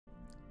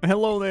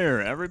Hello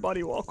there,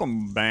 everybody.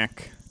 Welcome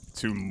back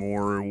to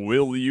more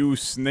Will You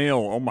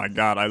Snail. Oh my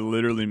god, I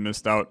literally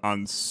missed out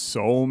on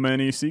so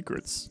many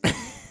secrets.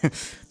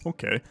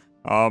 Okay.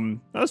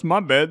 That's my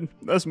bad.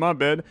 That's my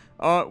bad.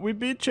 We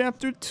beat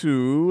chapter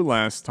 2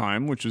 last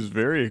time, which is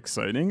very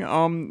exciting.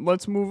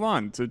 Let's move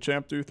on to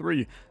chapter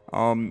 3.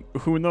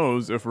 Who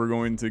knows if we're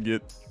going to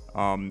get,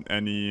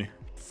 any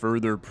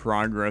further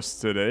progress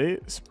today.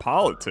 It's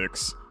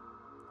politics.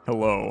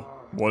 Hello.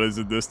 What is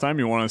it this time?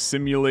 You want to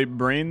simulate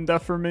brain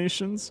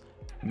deformations?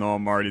 No,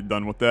 I'm already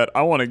done with that.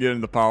 I want to get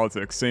into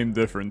politics. Same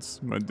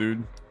difference, my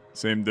dude.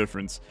 Same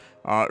difference.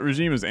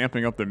 Regime is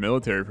amping up their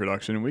military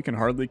production, and we can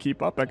hardly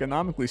keep up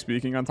economically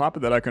speaking. On top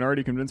of that, I can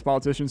already convince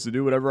politicians to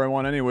do whatever I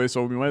want anyway,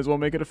 so we might as well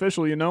make it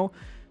official, you know?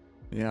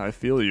 Yeah, I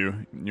feel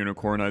you,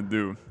 Unicorn, I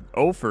do.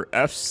 Oh, for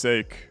F's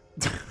sake.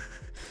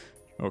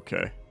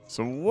 Okay.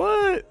 So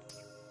what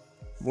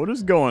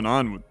is going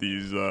on with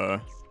these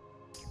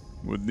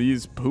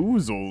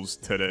puzzles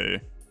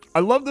today? I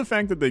love the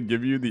fact that they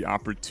give you the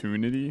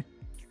opportunity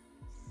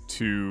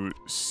to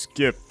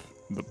skip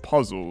the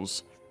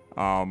puzzles.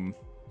 I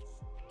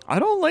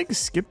don't like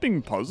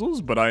skipping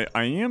puzzles, but I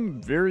am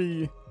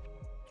very...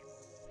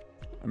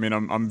 I mean,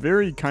 I'm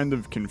very kind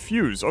of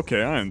confused.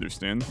 Okay, I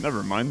understand.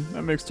 Never mind.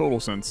 That makes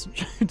total sense.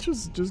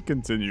 just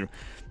continue.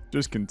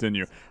 Just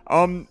continue.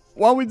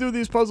 While we do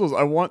these puzzles,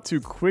 I want to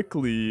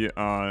quickly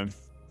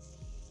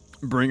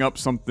bring up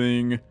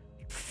something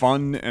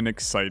fun and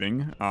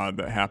exciting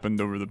that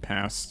happened over the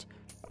past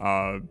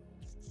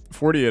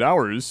 48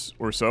 hours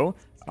or so.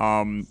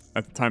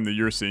 At the time that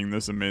you're seeing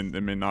this, it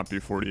may not be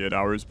 48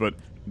 hours, but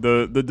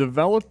the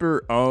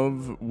developer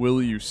of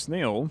Will You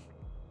Snail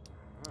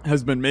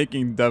has been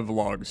making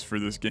devlogs for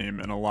this game,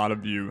 and a lot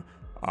of you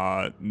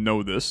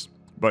know this,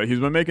 but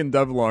he's been making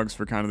devlogs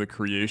for kind of the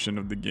creation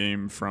of the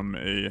game from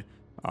a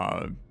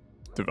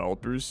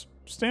developer's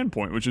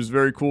standpoint, which is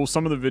very cool.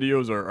 Some of the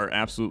videos are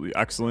absolutely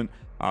excellent,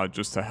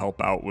 just to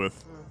help out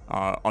with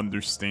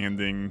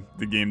understanding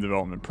the game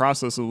development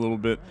process a little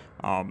bit.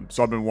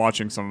 So I've been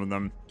watching some of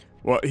them.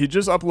 Well, he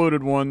just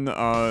uploaded one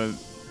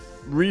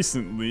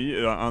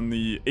recently on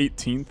the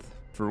 18th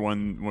for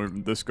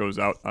when this goes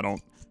out.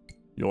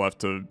 You'll have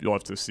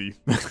to see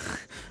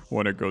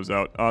when it goes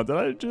out. Did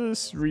I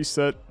just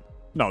reset?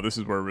 No, this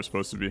is where we're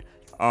supposed to be.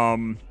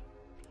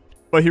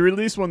 But he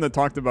released one that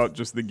talked about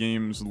just the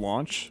game's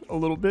launch a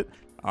little bit,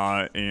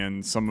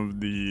 and some of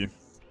the...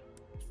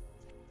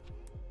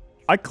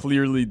 I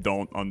clearly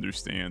don't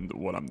understand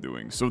what I'm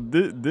doing. So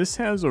this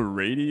has a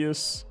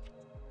radius...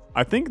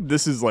 I think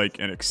this is like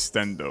an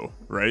extendo,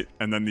 right?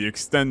 And then the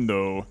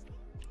extendo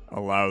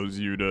allows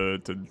you to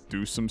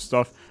do some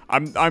stuff.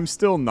 I'm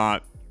still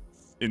not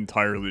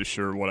entirely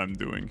sure what I'm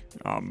doing,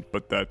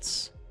 but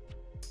that's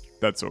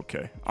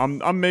okay.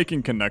 I'm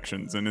making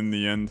connections, and in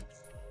the end,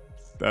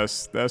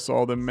 that's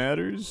all that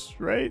matters,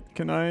 right?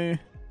 Can I...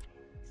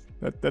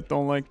 That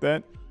don't like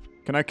that?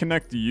 Can I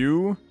connect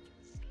you?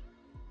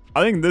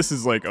 I think this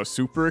is like a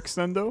super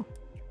extendo.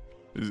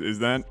 Is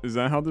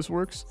that how this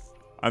works?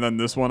 And then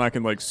this one I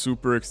can like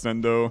super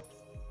extendo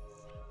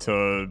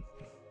to...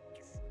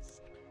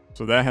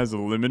 So that has a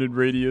limited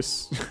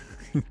radius.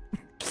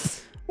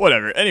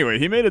 Whatever. Anyway,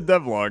 he made a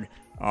devlog.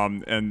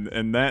 And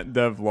that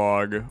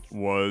devlog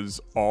was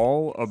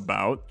all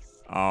about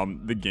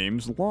the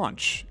game's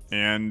launch.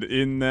 And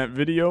in that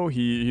video,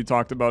 he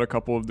talked about a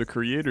couple of the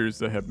creators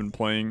that have been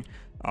playing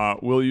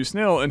Will You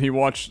Snail, and he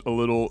watched a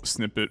little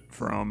snippet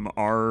from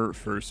our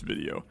first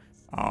video.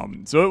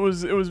 So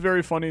it was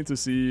very funny to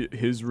see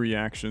his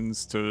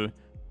reactions to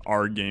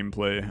our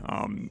gameplay,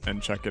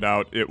 and check it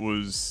out. It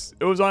was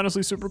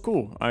honestly super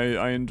cool.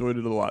 I enjoyed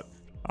it a lot.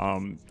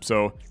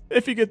 So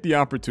if you get the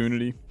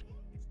opportunity,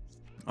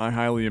 I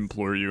highly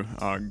implore you,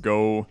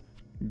 go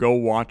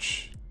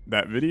watch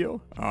that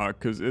video,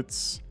 cause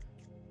it's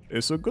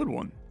a good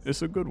one.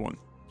 It's a good one.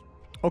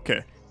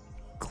 Okay,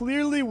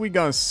 clearly we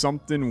got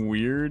something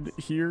weird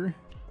here.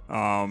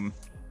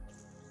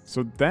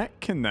 So that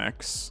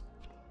connects,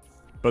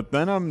 but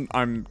then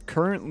I'm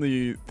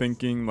currently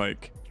thinking,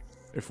 like,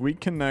 if we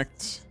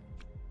connect,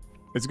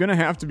 it's gonna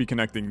have to be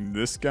connecting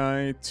this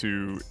guy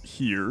to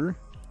here,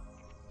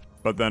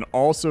 but then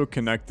also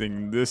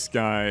connecting this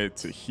guy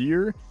to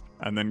here,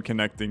 and then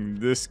connecting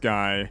this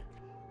guy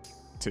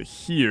to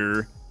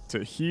here,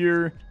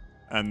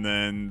 and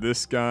then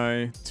this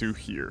guy to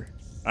here.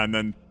 And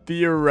then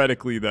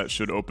theoretically that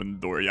should open the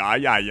door. Yeah.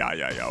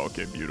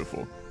 Okay,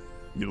 beautiful.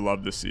 You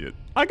love to see it.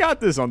 I got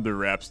this under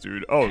wraps,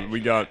 dude. Oh, we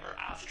got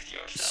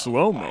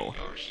slow-mo.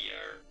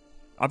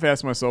 I've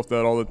asked myself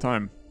that all the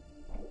time.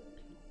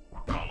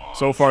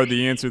 So far,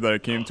 the answer that I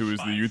came to is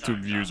the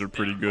YouTube views are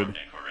pretty good.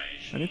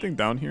 Anything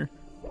down here?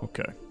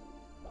 Okay.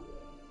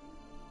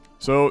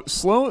 So,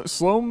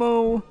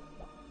 slow-mo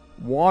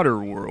water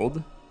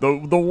world.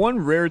 The one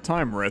rare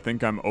time where I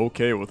think I'm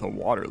okay with a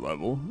water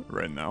level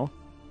right now.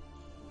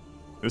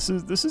 This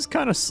is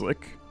kind of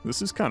slick.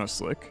 This is kind of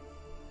slick.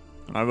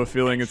 I have a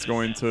feeling it's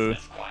going to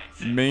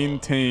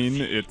maintain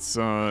its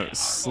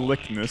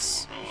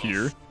slickness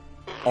here.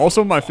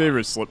 Also, my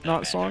favorite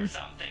Slipknot song,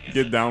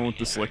 Get Down with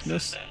the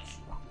Slickness.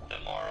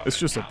 It's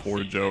just a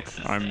poor joke.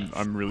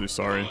 I'm really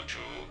sorry.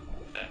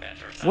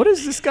 What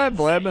is this guy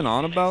blabbing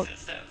on about?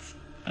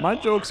 My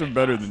jokes are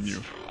better than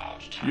you.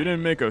 You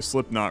didn't make a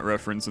Slipknot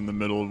reference in the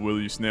middle of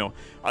Will You Snail.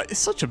 It's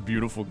such a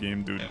beautiful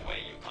game, dude. The way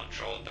you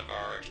control the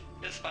world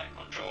is by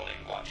controlling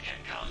what can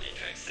come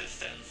into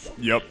existence.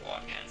 Yep. And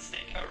what can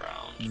stick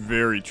around.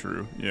 Very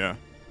true, yeah.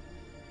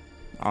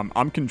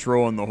 I'm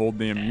controlling the whole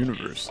damn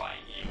universe. That is why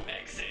you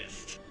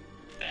exist.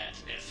 That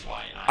is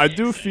why I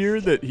do fear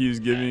that he's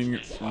giving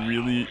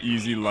really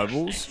easy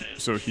levels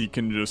so he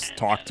can just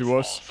talk to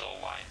us.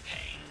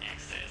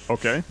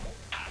 Okay.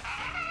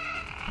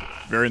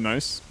 Very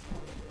nice.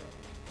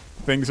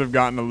 Things have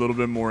gotten a little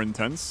bit more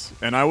intense,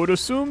 and I would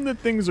assume that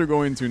things are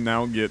going to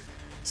now get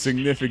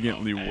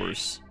significantly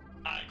worse.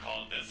 I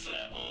call this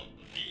level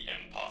the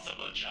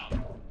impossible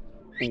jump.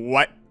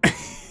 What?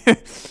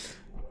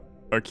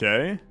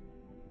 Okay.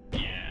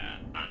 Yeah,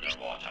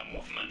 underwater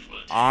movement will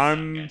take I'm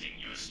some getting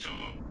used to.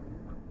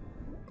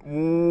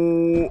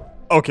 Ooh,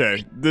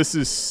 okay, this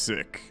is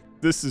sick.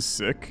 This is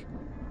sick.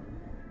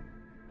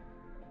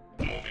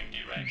 Moving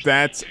directly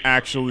That's to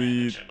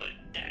actually... inevitable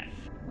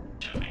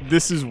death.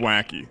 This is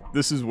wacky.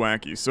 This is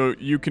wacky. So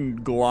you can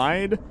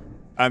glide,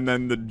 and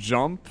then the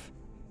jump...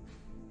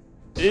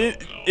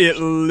 It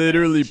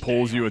literally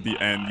pulls you at the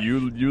end.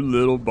 You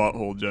little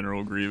butthole,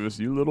 General Grievous.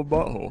 You little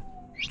butthole.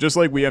 Just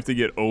like we have to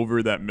get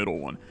over that middle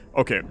one.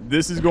 Okay,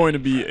 this is going to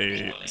be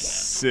a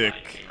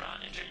sick...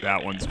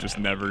 That one's just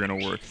never going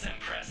to work.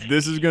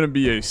 This is going to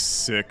be a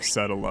sick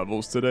set of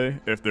levels today,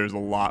 if there's a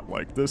lot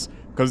like this.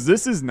 Because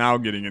this is now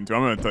getting into...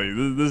 I'm going to tell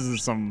you, this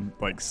is some,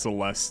 like,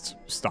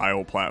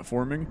 Celeste-style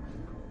platforming.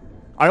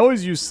 I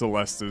always use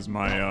Celeste as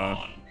my,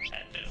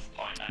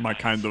 my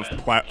kind of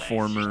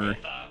platformer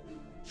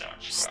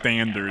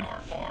standard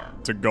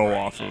to go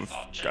off of.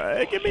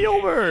 Get me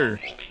over!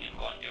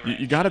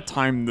 You gotta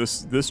time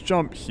this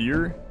jump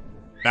here.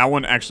 That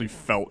one actually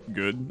felt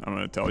good, I'm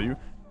gonna tell you.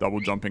 Double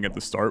jumping at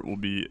the start will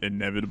be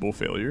inevitable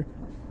failure.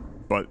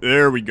 But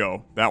there we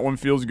go. That one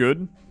feels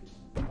good.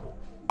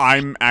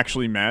 I'm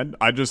actually mad.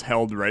 I just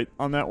held right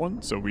on that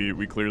one, so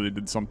we clearly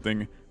did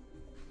something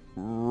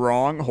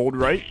wrong. Hold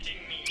right?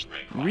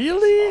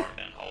 Really?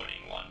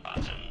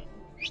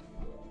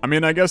 I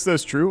mean, I guess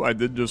that's true. I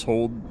did just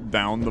hold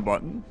down the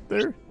button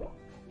there.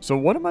 So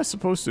what am I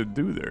supposed to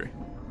do there?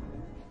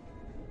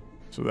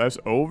 So that's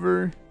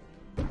over.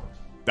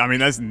 I mean,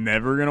 that's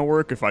never gonna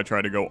work if I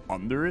try to go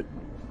under it.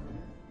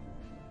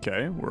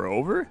 Okay, we're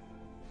over.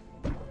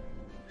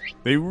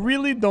 They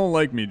really don't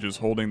like me just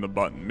holding the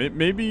button.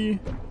 Maybe...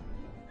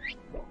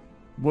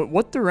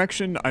 What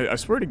direction? I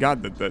swear to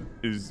God that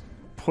is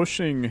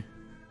pushing...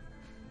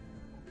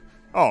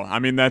 Oh, I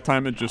mean, that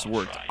time it just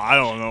worked. I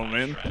don't know,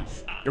 man.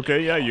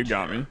 Okay, yeah, you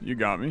got me. You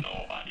got me.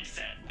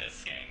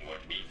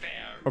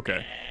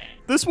 Okay.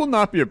 This will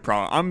not be a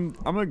problem.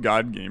 I'm a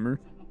god gamer.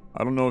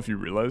 I don't know if you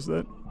realize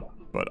that,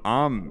 but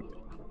I'm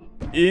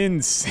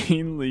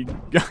insanely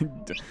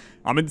good.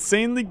 I'm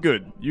insanely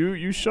good.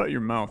 You shut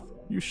your mouth.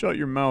 You shut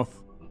your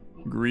mouth,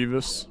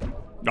 Grievous.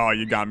 Oh,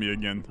 you got me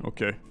again.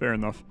 Okay, fair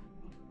enough.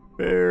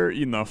 Fair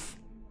enough.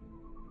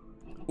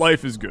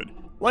 Life is good.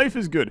 Life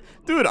is good.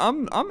 Dude,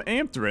 I'm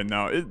amped right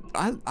now.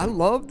 I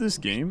love this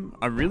game.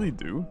 I really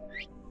do.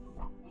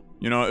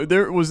 You know,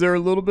 was there a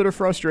little bit of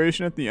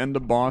frustration at the end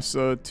of boss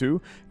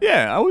 2?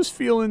 Yeah, I was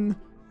feeling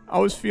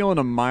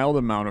a mild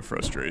amount of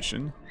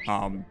frustration.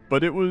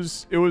 But it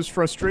was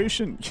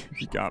frustration.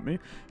 You got me.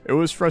 It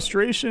was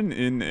frustration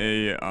in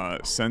a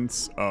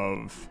sense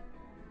of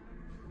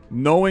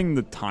knowing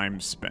the time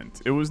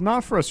spent. It was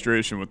not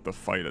frustration with the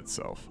fight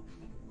itself.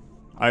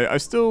 I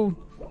still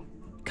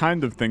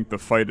kind of think the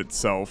fight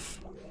itself...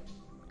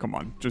 Come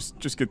on,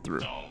 just get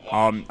through.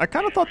 I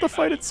kind of thought the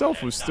fight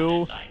itself was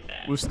still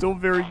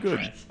very good.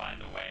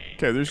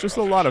 Okay, there's just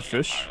a lot of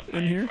fish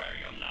in here.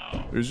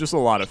 There's just a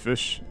lot of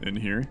fish in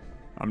here.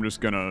 I'm just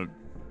gonna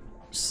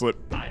slip...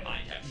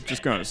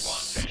 Just gonna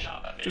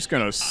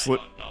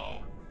slip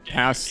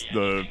past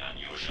the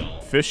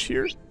fish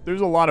here.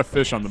 There's a lot of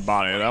fish on the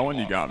body. That one,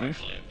 you got me.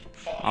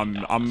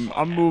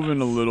 I'm moving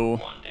a little...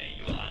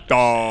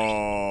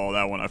 Oh,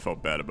 that one I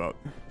felt bad about.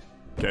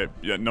 Okay,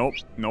 yeah, nope.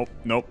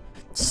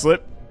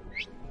 Slip.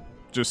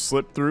 Just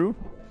slip through.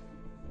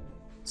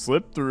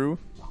 Slip through.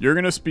 You're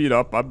gonna speed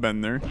up. I've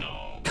been there.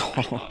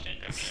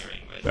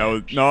 That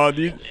was... No,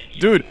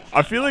 dude,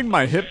 I feel like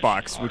my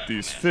hitbox with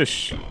these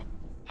fish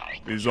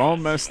is all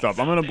messed up.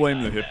 I'm gonna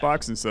blame the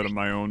hitbox instead of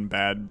my own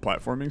bad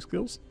platforming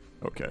skills.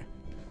 Okay.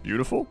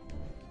 Beautiful.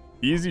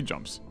 Easy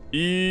jumps.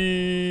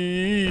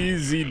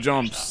 Easy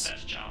jumps.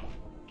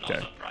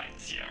 Okay.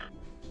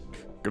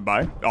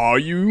 Goodbye. Oh,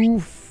 you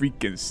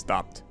freaking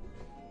stopped.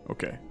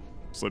 Okay.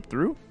 Slip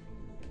through.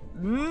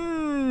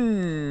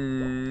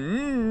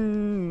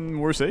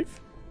 We're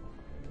safe.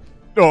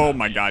 Oh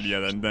my god, yeah,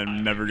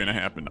 then never gonna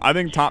happen. I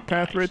think top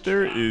path right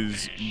there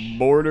is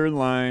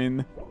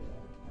borderline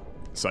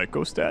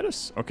psycho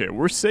status. Okay,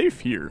 we're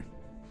safe here.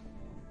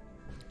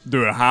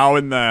 Dude, how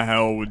in the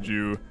hell would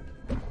you...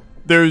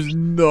 There's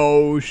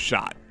no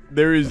shot.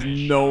 There is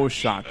no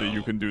shot that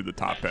you can do the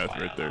top path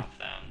right there.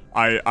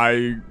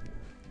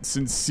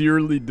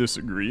 sincerely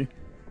disagree.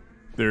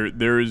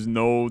 There is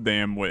no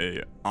damn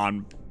way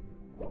on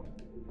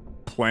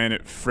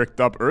planet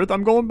fricked up Earth.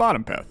 I'm going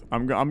bottom path.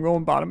 I'm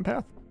going bottom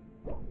path.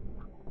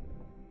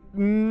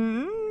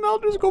 I'll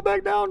just go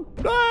back down.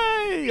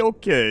 Hey,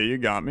 okay, you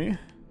got me.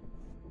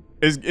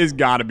 It's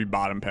gotta be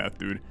bottom path,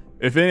 dude.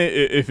 If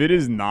it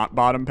is not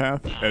bottom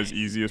path as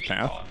easy as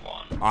path,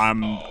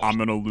 I'm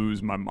gonna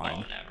lose my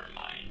mind.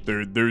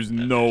 There's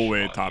no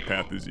way top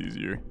path is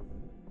easier.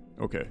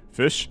 Okay,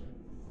 fish.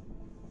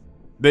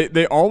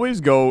 They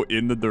always go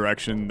in the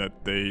direction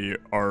that they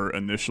are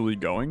initially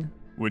going,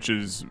 which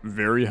is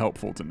very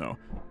helpful to know.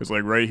 Because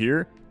like right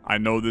here, I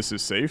know this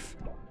is safe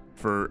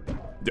for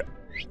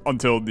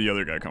until the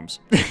other guy comes.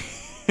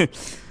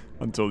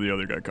 Until the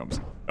other guy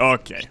comes.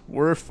 Okay,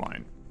 we're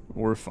fine.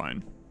 We're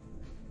fine.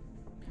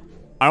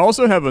 I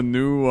also have a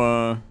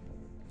new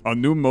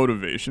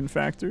motivation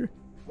factor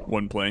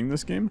when playing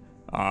this game.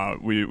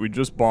 We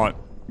just bought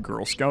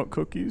Girl Scout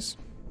cookies.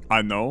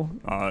 I know,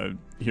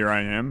 here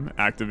I am,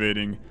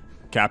 activating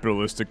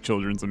capitalistic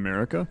children's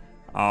America,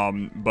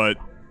 but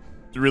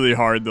it's really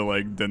hard to,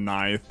 like,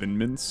 deny Thin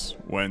Mints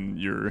when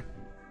you're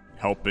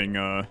helping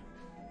a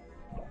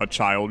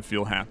child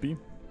feel happy.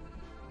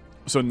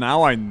 So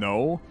now I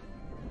know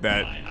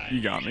that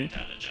you got me.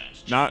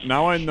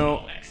 Now I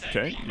know.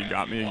 Okay, you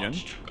got me again.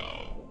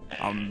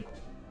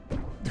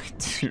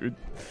 Dude.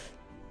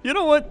 You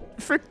know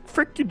what?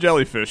 Frick you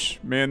jellyfish,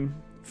 man.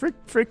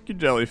 Frick you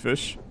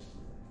jellyfish.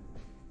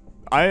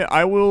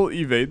 I will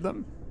evade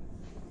them.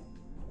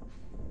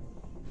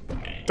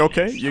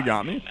 Okay, you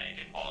got me.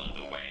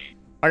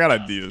 I got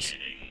ideas.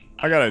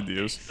 I got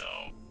ideas.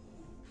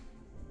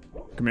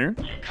 Come here.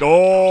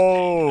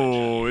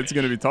 Oh, it's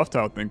gonna be tough to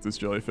outthink this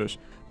jellyfish.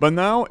 But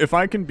now, if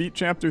I can beat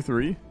Chapter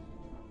 3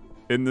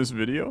 in this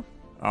video,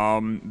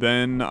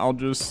 then I'll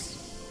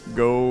just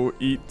go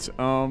eat,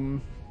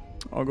 I'll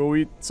go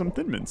eat some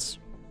Thin Mints.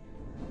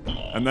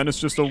 And then it's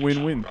just a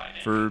win-win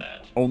for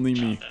only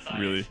me,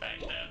 really.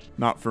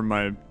 Not for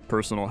my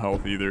personal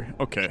health either.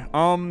 Okay,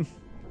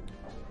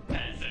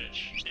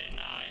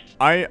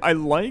 I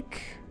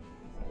like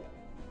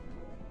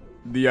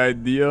the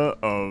idea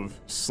of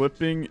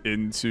slipping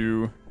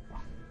into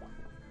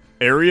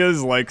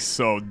areas like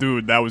so.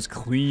 Dude, that was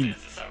clean.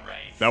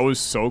 That was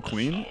so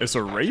clean. It's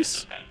a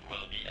race?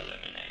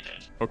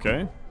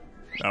 Okay.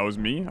 That was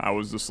me. I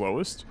was the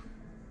slowest.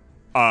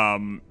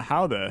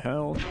 How the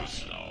hell?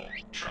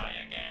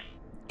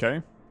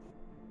 Okay.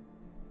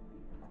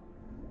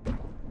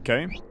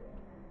 Okay.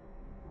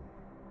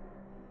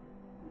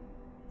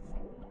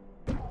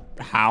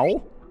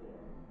 How?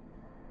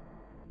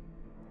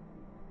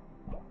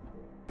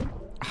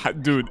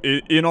 Dude,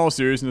 in all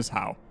seriousness,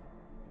 how?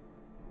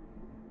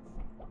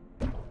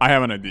 I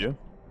have an idea.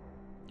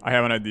 I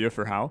have an idea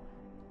for how.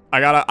 I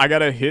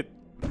gotta hit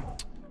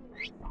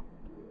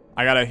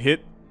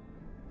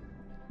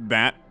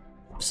that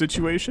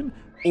situation.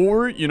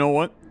 Or, you know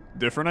what?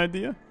 Different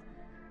idea.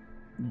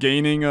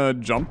 Gaining a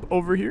jump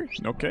over here.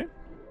 Okay.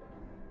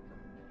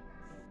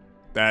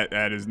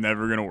 That is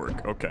never gonna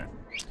work. Okay.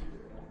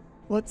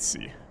 Let's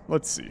see.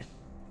 Let's see.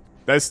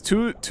 That's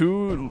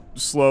too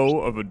slow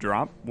of a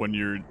drop when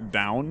you're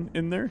down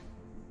in there.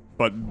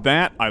 But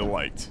that I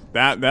liked.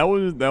 That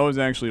was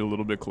actually a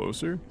little bit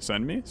closer.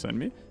 Send me.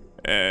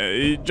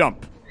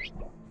 Jump.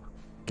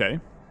 Okay.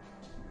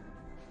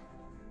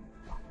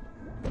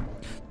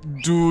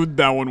 Dude,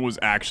 that one was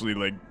actually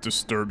like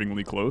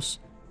disturbingly close.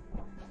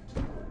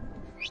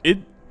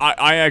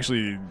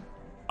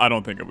 I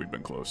don't think we've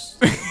been close.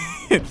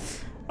 I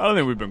don't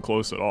think we've been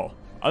close at all.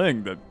 I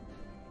think that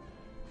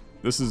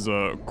this is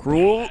a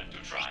cruel.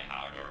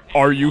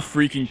 Are you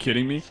freaking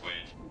kidding me?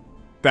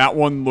 That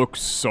one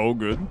looks so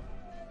good.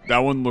 That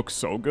one looks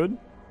so good.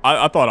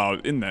 I thought I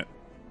was in that.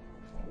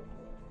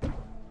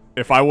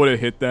 If I would have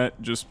hit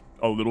that just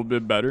a little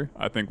bit better,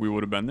 I think we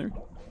would have been there.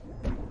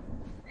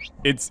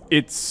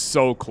 It's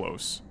so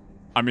close.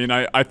 I mean,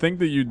 I think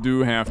that you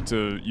do have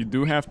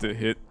to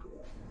hit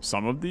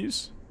some of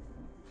these,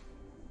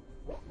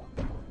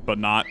 but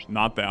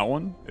not that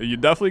one. You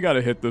definitely got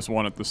to hit this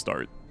one at the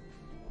start,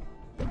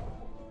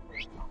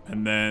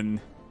 and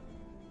then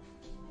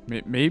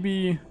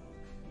maybe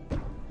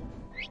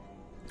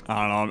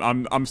I don't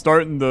know. I'm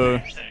starting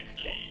to.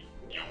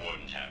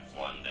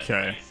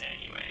 Okay.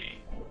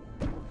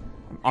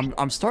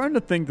 I'm starting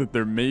to think that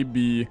there may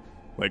be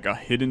like a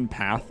hidden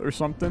path or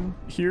something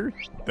here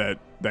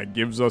that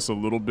gives us a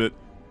little bit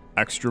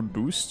extra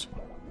boost,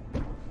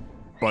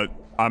 but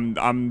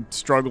I'm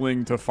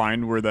struggling to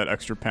find where that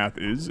extra path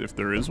is, if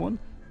there is one.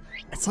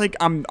 It's like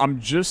I'm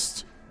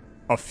just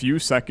a few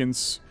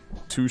seconds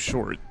too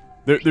short.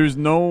 There's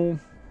no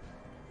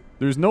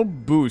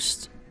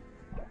boost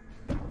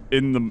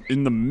in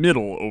the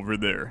middle over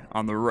there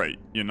on the right,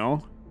 you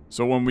know?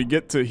 So when we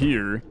get to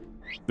here,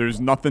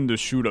 there's nothing to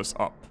shoot us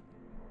up.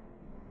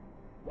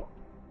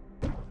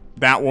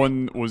 That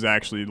one was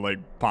actually like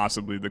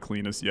possibly the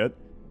cleanest yet.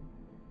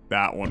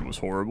 That one was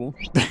horrible.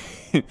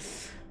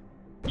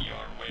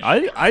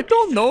 I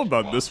don't know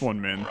about this one,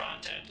 man.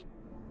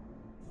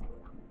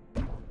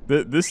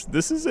 This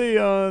is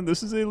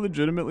a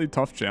legitimately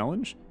tough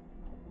challenge.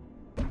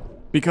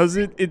 Because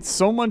it's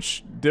so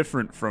much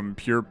different from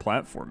pure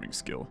platforming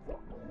skill.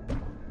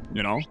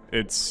 You know?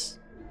 It's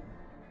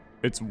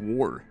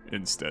war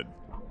instead.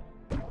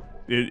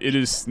 It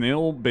is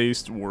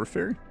snail-based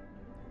warfare.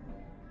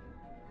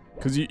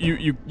 Because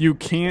you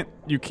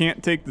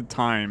can't take the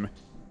time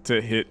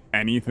to hit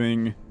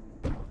anything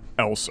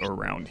else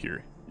around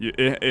here.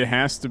 It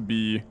has to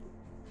be...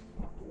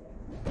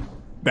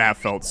 That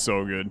felt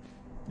so good.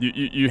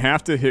 You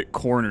have to hit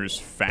corners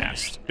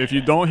fast. If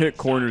you don't hit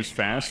corners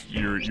fast,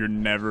 you're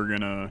never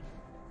gonna...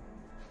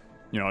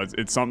 You know,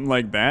 it's something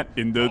like that.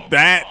 Into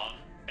that...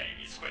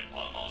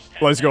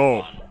 Let's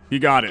go. He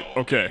got it.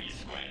 Okay.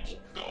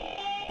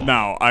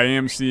 Now, I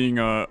am seeing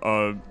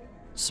a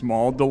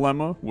small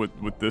dilemma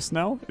with this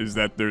now, is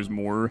that there's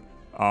more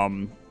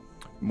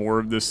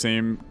of the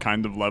same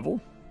kind of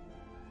level.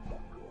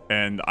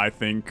 And I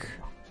think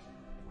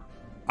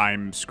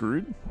I'm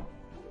screwed.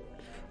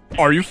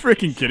 Are you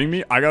freaking kidding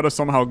me? I gotta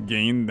somehow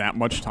gain that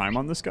much time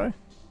on this guy?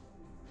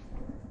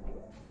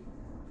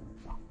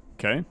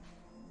 Okay.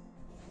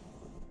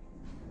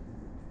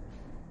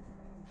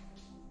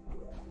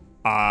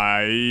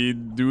 I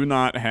do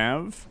not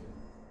have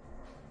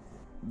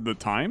the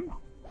time.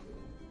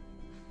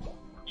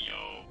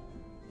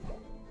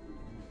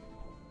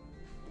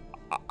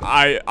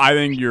 I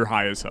think you're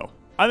high as hell.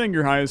 I think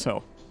you're high as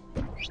hell.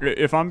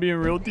 If I'm being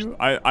real with you,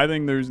 I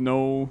think there's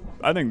no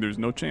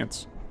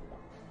chance.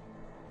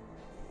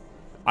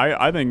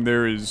 I think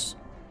there is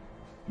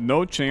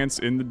no chance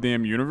in the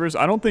damn universe.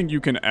 I don't think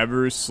you can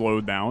ever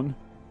slow down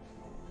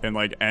in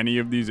like any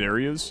of these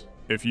areas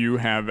if you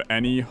have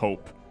any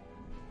hope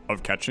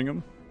of catching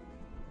him.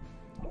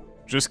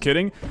 Just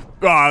kidding.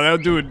 Ah,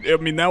 that dude, I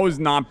mean, that was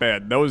not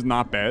bad. That was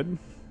not bad.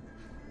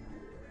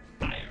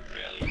 I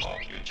really hope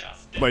you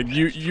just Like,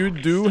 you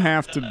do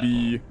have to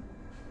be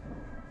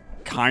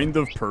kind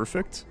of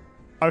perfect,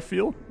 I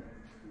feel.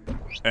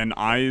 And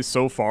I,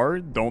 so far,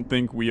 don't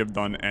think we have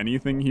done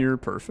anything here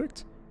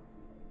perfect.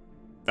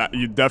 That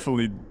you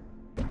definitely...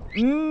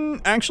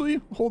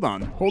 actually, hold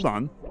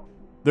on.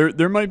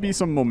 There might be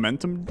some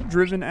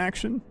momentum-driven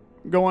action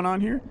going on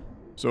here.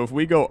 So if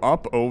we go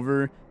up,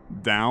 over,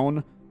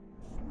 down,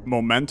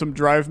 momentum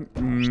drive...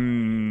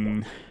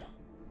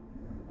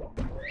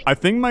 I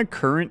think my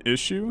current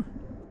issue...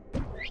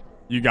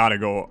 You gotta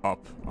go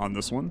up on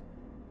this one.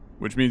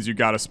 Which means you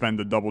gotta spend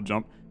a double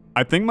jump.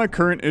 I think my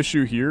current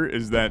issue here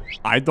is that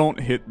I don't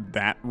hit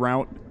that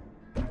route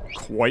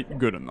quite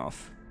good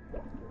enough.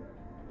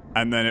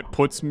 And then it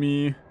puts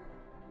me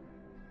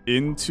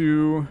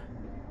into...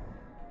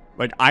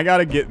 Like, I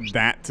gotta get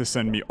that to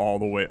send me all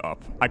the way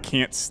up. I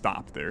can't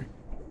stop there.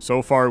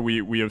 So far,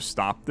 we have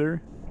stopped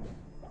there.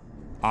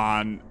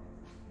 On...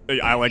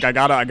 I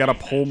gotta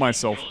pull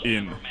myself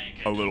in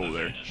a little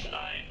there.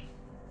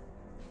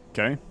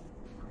 Okay?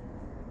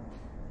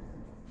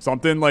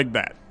 Something like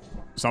that.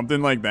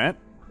 Something like that.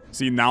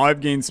 See, now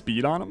I've gained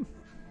speed on him.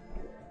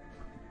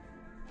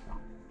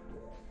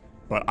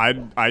 But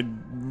I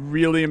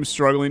really am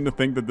struggling to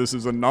think that this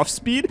is enough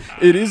speed.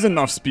 It is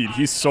enough speed.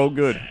 He's so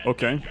good.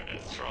 Okay.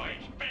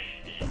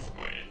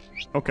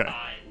 Okay.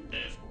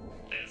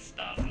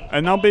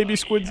 And now Baby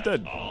Squid's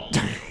dead.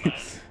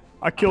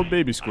 I killed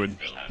Baby Squid.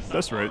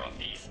 That's right.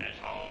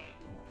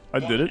 I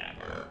did it.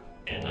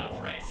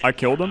 I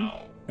killed him,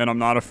 and I'm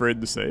not afraid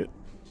to say it.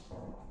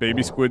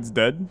 Baby Squid's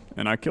dead,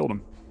 and I killed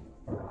him.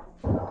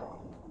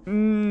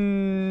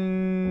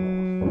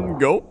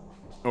 Go.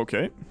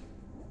 Okay.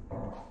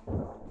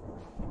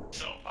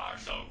 So far,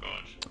 so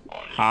good.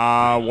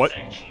 What?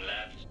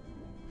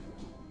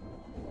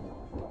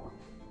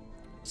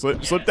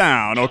 Slip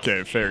down.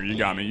 Okay, fair. You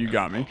got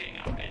me.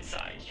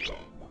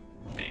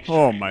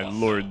 Oh my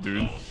lord,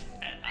 dude.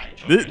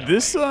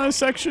 This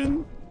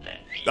section,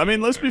 I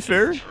mean, let's be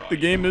fair. The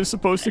game is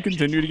supposed to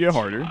continue to get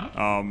harder.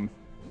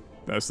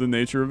 That's the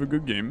nature of a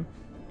good game.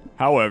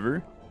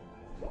 However,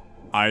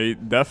 I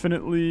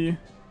definitely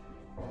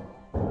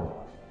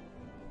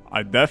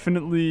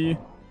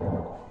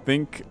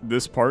think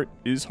this part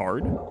is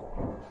hard.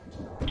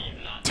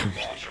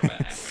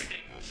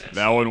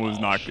 That one was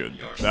not good.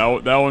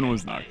 That one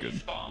was not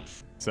good.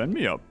 Send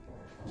me up.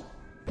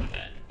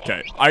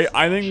 Okay,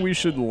 I think we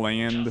should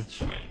land.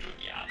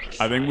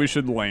 I think we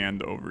should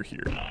land over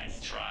here.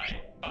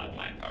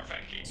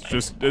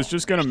 It's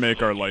just gonna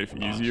make our life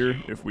easier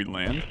if we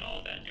land.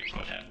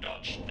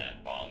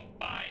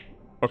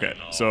 Okay,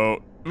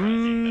 so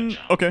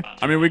okay.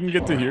 I mean, we can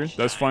get to here.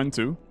 That's fine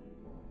too.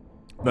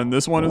 Then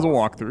this one is a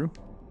walkthrough,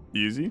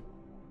 easy.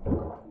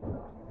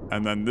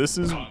 And then this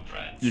is,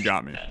 you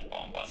got me.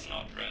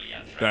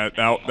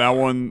 That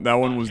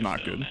one was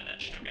not good.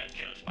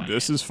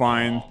 This is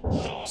fine.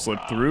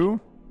 Slip through.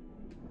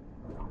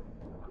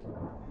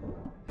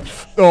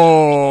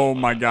 Oh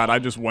my god, I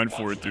just went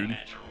for it, dude.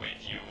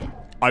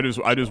 I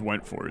just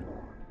went for it.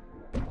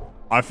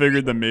 I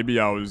figured that maybe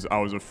I was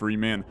a free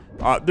man.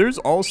 There's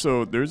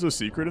a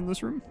secret in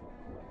this room.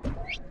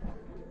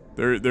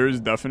 There is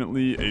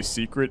definitely a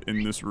secret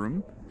in this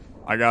room.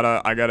 I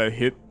gotta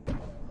hit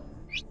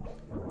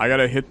I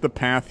gotta hit the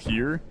path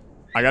here.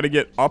 I gotta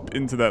get up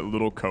into that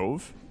little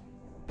cove.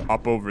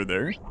 Up over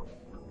there.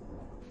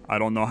 I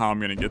don't know how I'm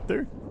gonna get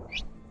there.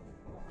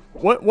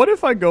 What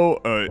if I go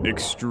a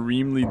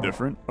extremely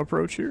different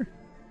approach here?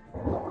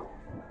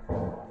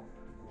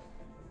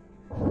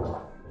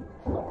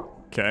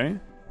 Okay.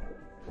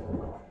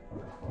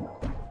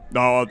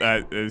 No,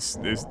 that is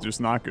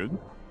just not good.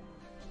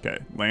 Okay,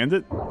 land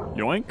it.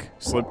 Yoink.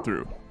 Slip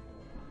through.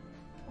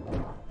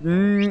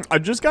 I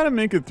just gotta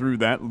make it through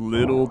that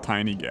little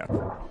tiny gap.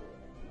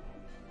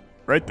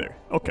 Right there.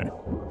 Okay.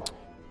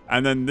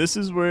 And then this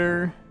is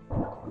where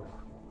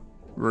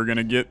we're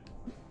gonna get...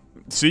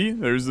 See?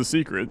 There's the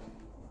secret.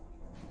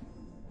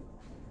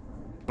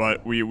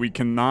 But we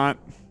cannot...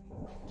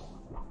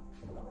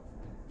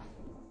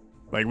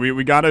 Like,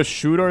 we gotta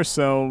shoot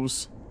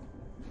ourselves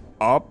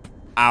up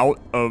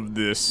out of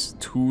this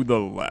to the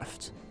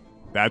left.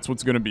 That's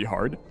what's gonna be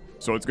hard.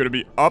 So it's gonna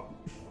be up...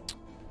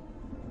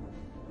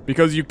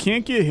 Because you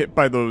can't get hit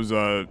by those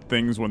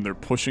things when they're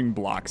pushing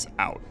blocks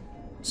out.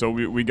 So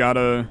we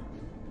gotta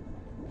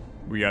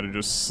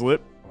just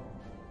slip.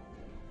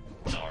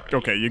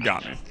 Okay, you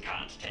got me.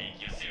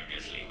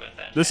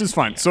 This is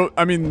fine. So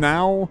I mean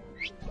now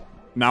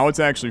it's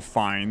actually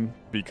fine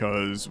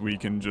because we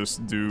can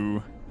just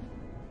do.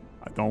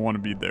 I don't want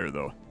to be there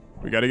though.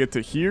 We gotta get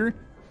to here.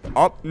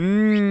 Up.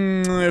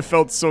 It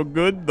felt so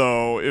good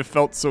though. It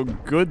felt so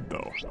good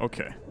though.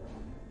 Okay.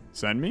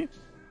 Send me.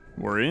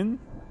 We're in.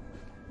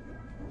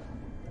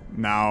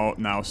 Now,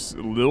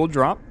 little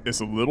drop. It's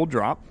a little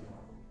drop.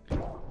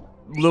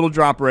 Little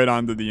drop right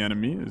onto the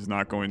enemy is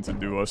not going to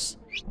do us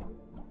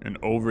an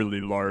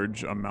overly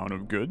large amount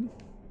of good.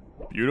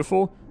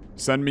 Beautiful.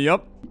 Send me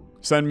up.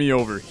 Send me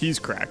over. He's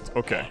cracked.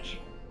 Okay.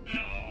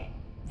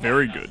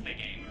 Very good.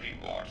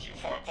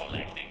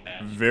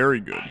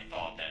 Very good.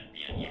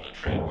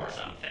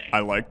 I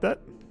like that.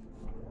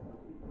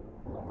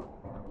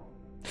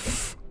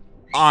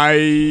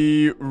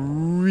 I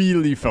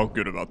really felt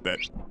good about that.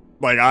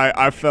 Like,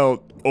 I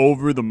felt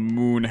over the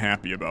moon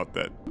happy about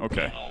that.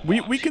 Okay.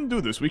 We can do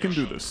this. We can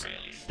do this.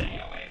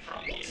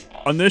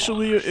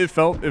 Initially, it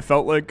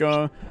felt like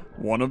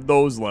one of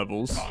those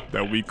levels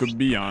that we could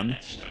be on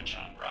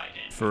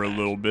for a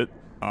little bit.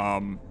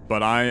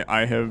 But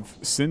I have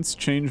since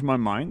changed my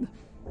mind.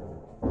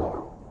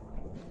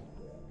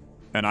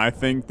 And I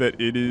think that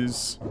it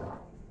is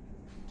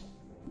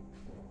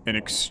an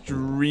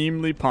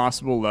extremely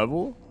possible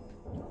level.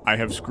 I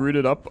have screwed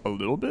it up a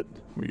little bit.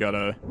 We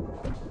gotta...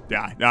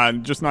 Yeah,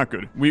 just not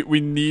good. We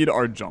need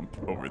our jump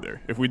over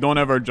there. If we don't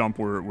have our jump,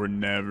 we're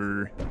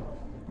never...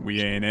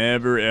 We ain't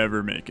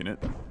ever making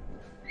it.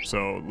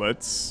 So,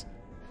 let's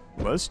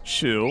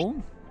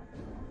chill.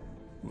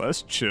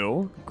 Let's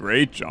chill.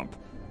 Great jump.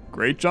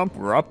 Great jump.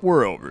 We're up,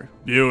 we're over.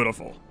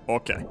 Beautiful.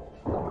 Okay.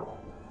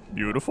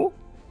 Beautiful.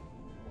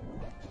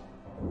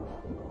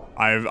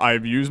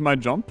 I've used my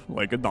jump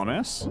like a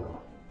dumbass.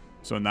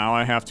 So now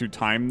I have to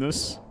time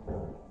this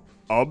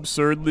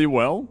absurdly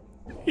well.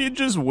 He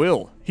just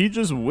will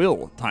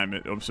time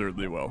it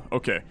absurdly well.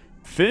 Okay.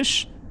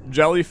 Fish,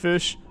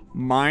 jellyfish,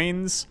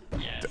 mines.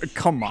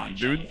 Come on,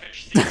 dude.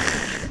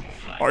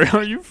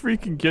 Are you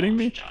freaking kidding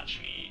me?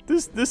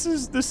 This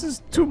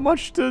is too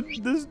much to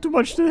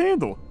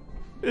handle.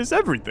 It's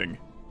everything.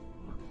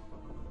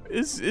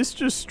 It's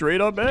just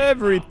straight up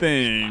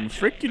everything.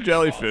 Frick you,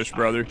 jellyfish,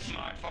 brother.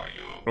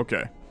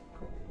 Okay.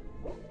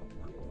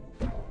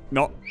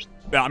 No.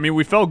 I mean,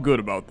 we felt good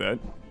about that.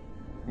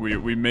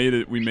 We made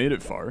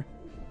it far.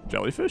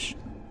 Jellyfish?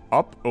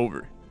 Up,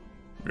 over.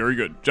 Very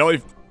good.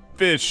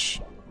 Jellyfish.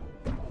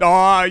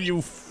 Ah, you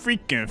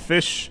freaking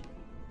fish.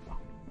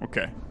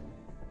 Okay.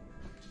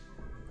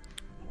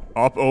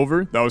 Up,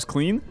 over. That was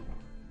clean.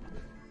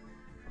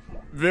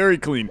 Very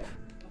clean.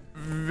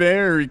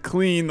 Very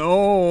clean.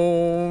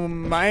 Oh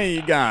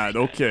my god.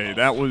 Okay,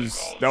 that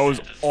was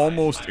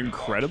almost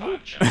incredible.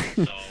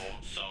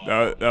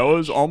 that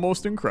was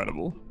almost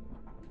incredible.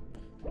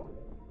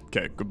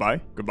 Okay,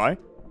 goodbye. Goodbye.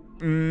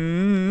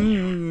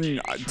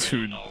 Dude.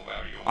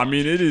 I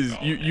mean, it is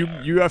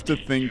you have to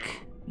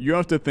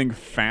think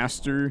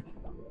faster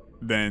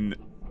than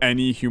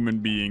any human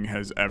being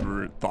has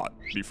ever thought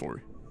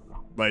before.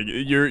 Like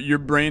your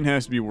brain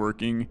has to be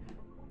working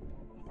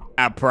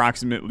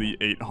approximately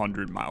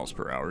 800 miles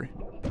per hour.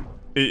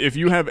 If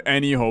you have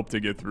any hope to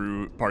get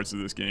through parts of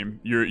this game,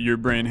 your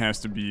brain has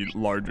to be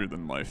larger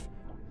than life.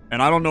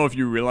 And I don't know if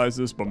you realize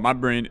this, but my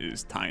brain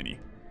is tiny.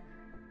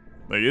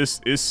 Like,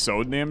 it's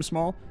so damn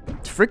small.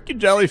 Frick your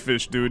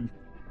jellyfish, dude.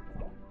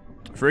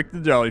 Frick the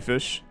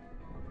jellyfish.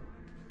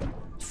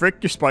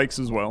 Frick your spikes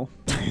as well.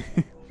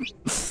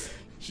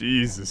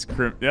 Jesus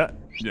Christ.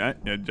 Yeah,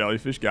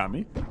 jellyfish got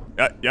me.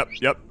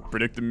 Yep.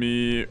 Predicted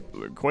me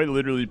quite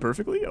literally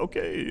perfectly.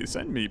 Okay,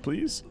 send me,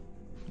 please.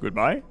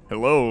 Goodbye.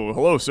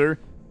 Hello, sir.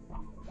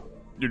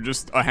 You're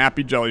just a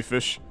happy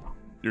jellyfish.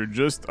 You're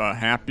just a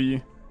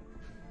happy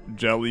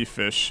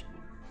jellyfish.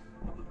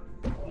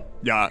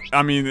 Yeah,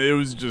 I mean, it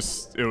was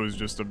just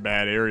a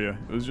bad area.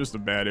 It was just a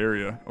bad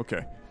area.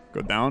 Okay,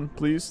 go down,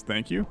 please.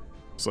 Thank you.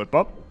 Slip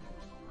up.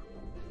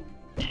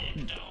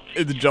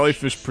 The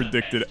jellyfish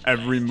predicted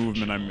every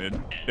movement I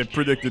made. It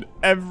predicted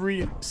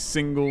every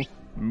single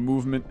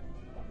movement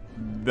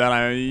that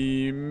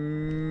I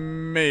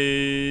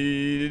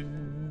made.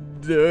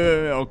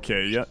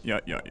 Okay, yeah. Yeah.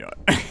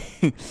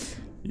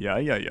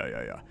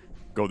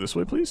 Go this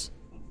way, please.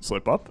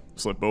 Slip up,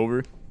 slip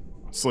over,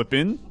 slip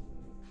in.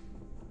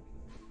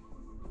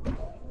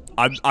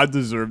 I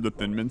deserve the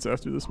Thin Mints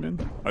after this,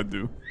 man. I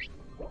do.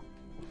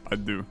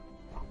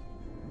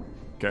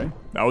 Okay,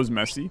 that was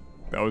messy.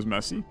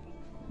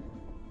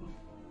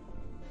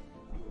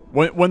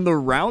 When the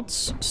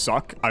routes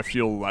suck, I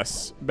feel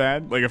less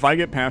bad. Like, if I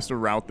get past a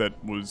route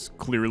that was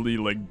clearly,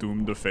 like,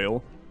 doomed to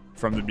fail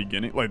from the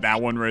beginning, like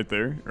that one right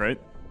there,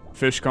 right?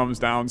 Fish comes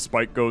down,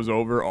 spike goes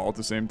over, all at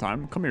the same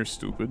time. Come here,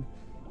 stupid.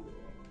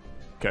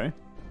 Okay.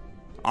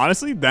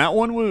 Honestly, that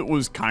one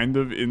was kind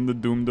of in the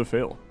doomed to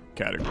fail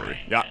category.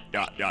 Yeah.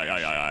 That's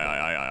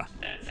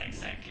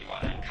exactly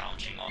what I'm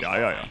counting on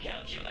Yeah. my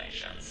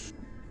calculations.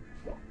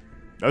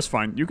 That's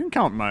fine. You can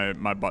count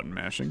my button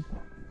mashing.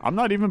 I'm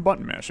not even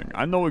button mashing.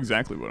 I know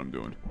exactly what I'm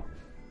doing.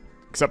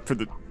 Except for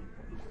the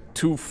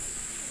 2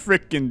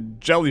 freaking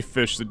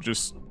jellyfish that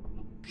just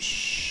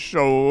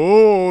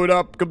showed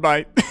up.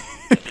 Goodbye.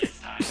 This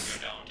time you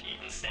don't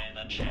even stand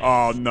a chance.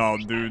 Oh no,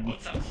 dude.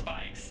 Put some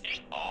spikes in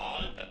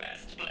all the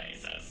best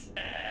places.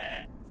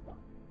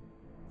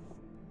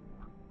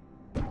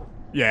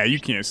 Yeah, you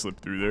can't slip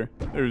through there.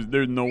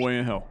 There's no way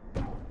in hell.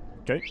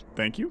 Okay,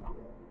 thank you.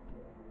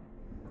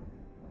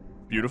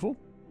 Beautiful.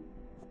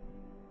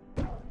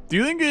 Do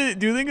you think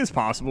it's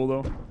possible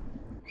though?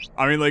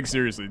 I mean, like,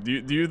 seriously, do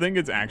you think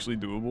it's actually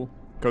doable?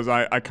 Because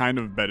I kind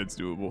of bet it's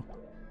doable.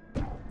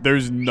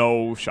 There's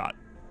no shot.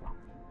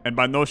 And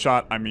by no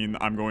shot, I mean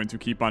I'm going to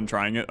keep on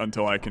trying it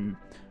until I can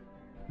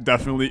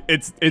definitely...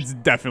 It's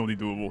definitely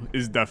doable.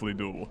 It's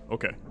definitely doable.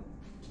 Okay.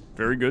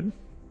 Very good.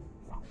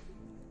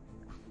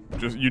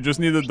 You just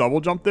need to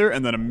double jump there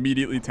and then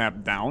immediately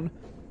tap down.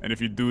 And if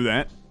you do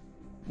that,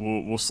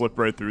 we'll slip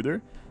right through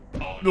there.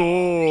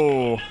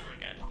 Oh!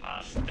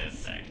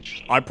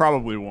 I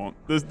probably won't.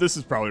 This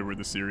is probably where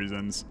the series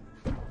ends.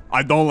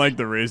 I don't like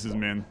the races,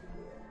 man.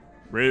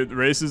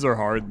 Races are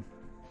hard.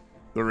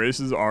 The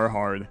races are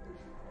hard.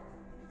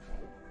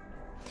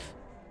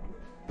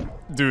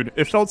 Dude,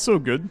 it felt so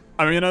good.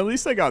 I mean, at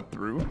least I got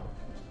through.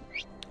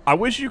 I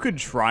wish you could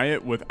try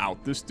it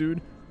without this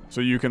dude,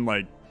 so you can,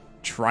 like,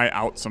 try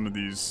out some of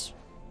these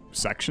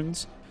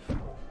sections.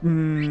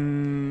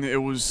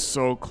 It was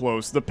so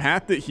close. The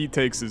path that he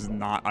takes is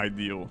not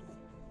ideal.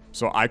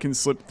 So I can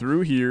slip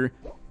through here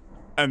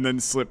and then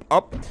slip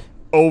up,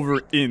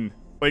 over, in.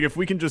 Like, if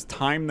we can just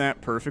time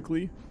that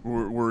perfectly,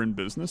 we're in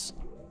business.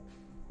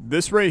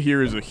 This right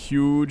here is a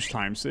huge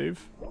time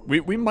save.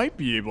 We might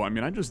be able... I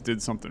mean, I just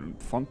did something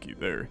funky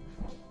there.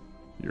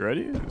 You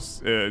ready?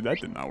 That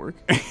did not work.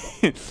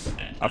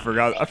 I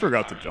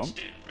forgot to jump.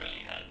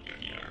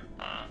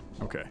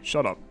 Okay,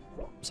 shut up,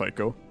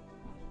 psycho.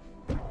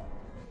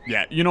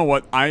 Yeah, you know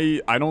what?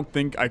 I don't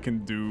think I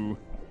can do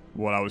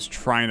what I was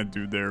trying to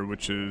do there,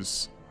 which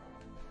is...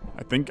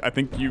 I think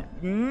you...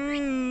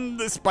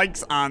 the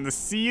spikes on the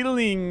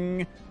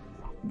ceiling.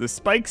 The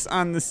spikes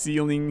on the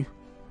ceiling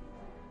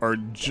are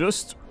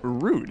just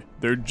rude.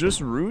 They're just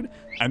rude.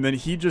 And then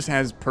he just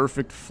has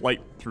perfect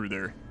flight through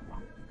there,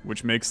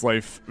 which makes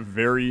life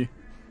very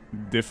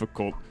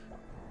difficult.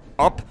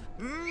 Up.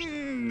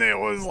 It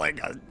was like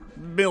a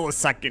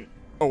millisecond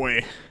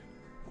away.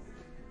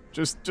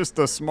 Just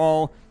a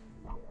small...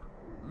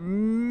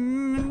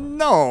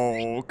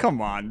 No,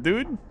 come on,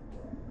 dude.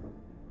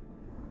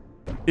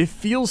 It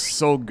feels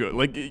so good.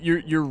 Like,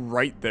 you're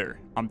right there.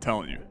 I'm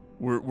telling you.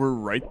 We're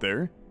right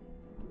there.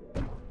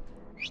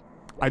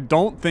 I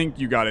don't think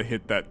you gotta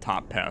hit that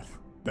top path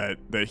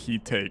that he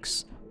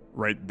takes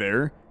right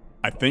there.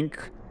 I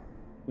think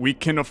we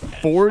can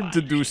afford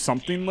to do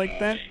something like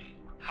that.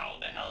 How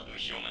the hell do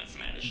humans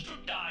manage to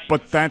die?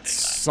 But that's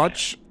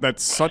such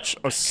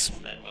a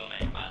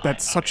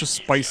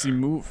spicy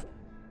move.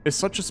 It's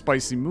such a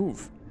spicy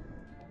move.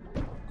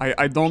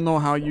 I don't know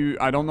how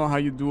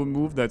you do a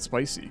move that's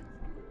spicy.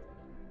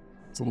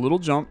 It's a little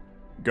jump,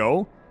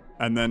 go,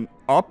 and then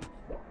up,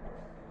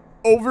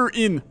 over,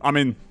 in. I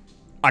mean,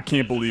 I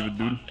can't believe it,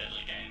 dude.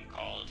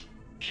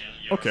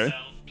 Okay.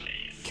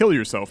 Kill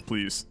yourself,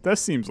 please. That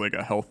seems like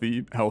a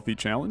healthy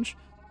challenge.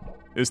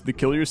 It's the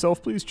kill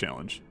yourself, please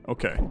challenge.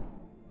 Okay.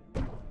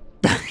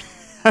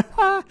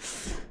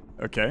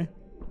 Okay.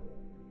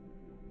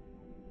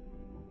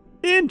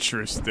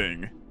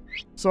 Interesting.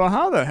 So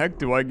how the heck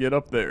do I get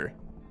up there?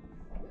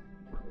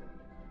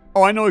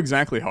 Oh, I know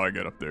exactly how I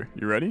get up there.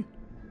 You ready?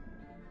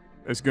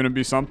 It's gonna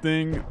be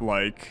something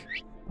like...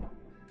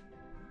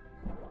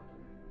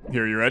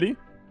 Here, you ready?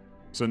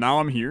 So now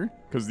I'm here,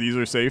 because these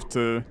are safe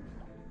to...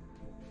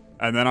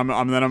 And then I'm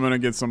gonna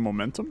get some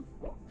momentum.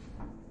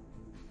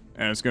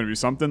 And it's gonna be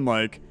something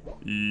like...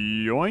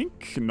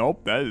 Yoink.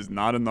 Nope, that is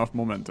not enough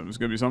momentum. It's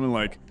gonna be something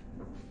like...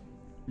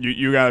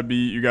 You gotta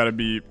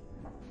be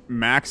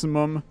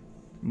maximum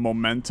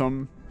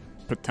momentum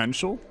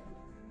potential.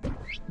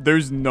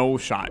 There's no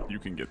shot you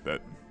can get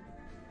that.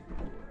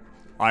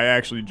 I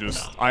actually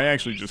just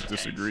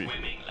disagree.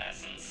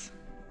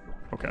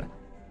 Okay.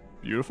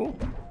 Beautiful.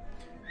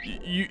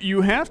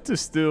 You have to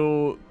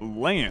still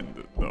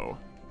land though.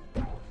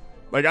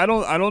 Like I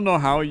don't know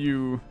how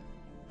you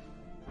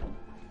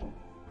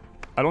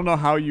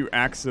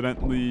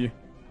accidentally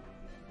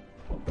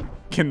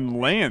can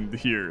land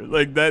here.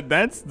 Like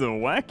that's the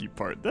wacky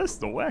part. That's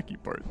the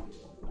wacky part.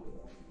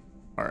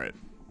 All right.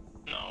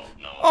 No.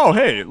 Oh,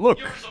 hey, look.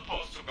 You're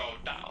supposed to go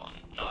down,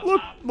 not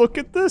Look, up. look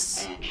at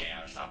this. Who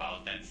cares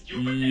about that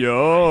stupid Yo.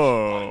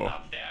 exploration point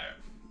up there?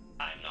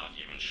 I'm not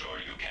even sure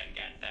you can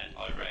get that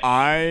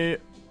already.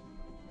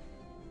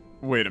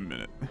 Wait a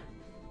minute.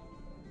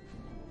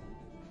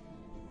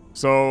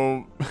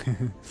 So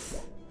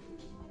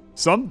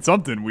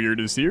something weird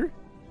is here.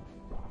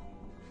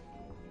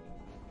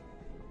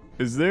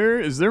 Is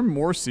there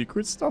more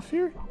secret stuff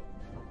here?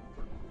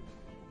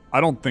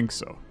 I don't think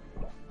so.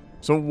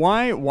 So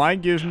why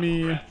give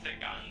me? Press the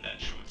gun that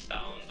shoots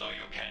down so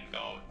you can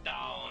go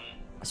down.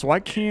 So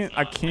I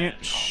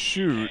can't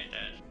shoot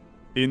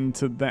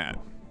into that.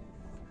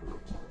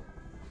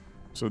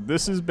 So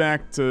this is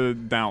back to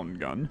down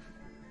gun.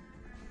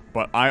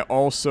 But I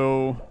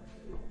also...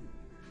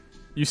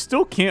 You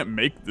still can't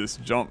make this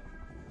jump.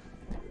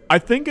 I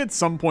think at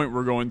some point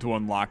we're going to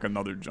unlock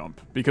another jump.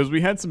 Because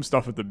we had some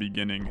stuff at the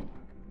beginning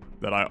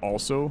that I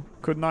also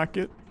could not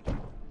get.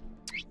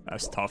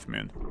 That's tough,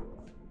 man.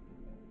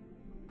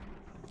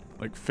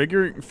 Like,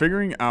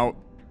 figuring out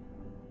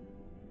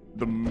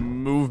the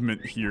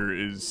movement here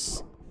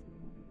is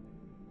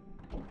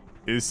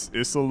a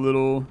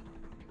little...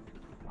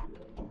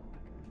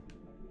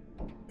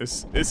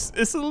 It's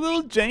a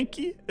little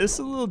janky. It's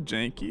a little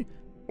janky.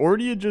 Or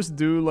do you just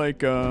do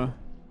like a...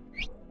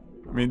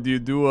 I mean, do you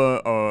do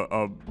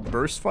a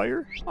burst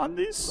fire on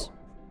these?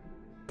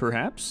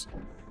 Perhaps?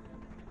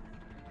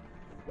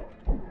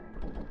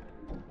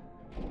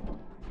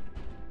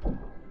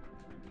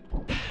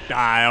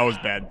 Ah, that was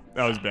bad.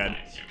 That was bad.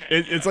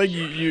 It's like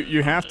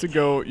you have to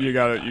go. You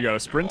gotta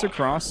sprint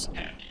across,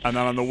 and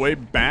then on the way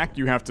back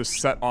you have to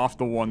set off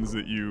the ones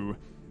that you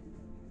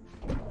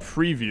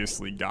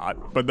previously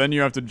got. But then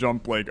you have to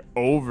jump like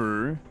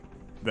over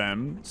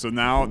them. So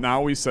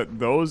now we set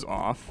those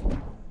off,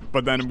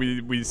 but then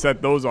we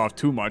set those off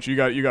too much. You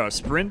gotta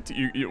sprint.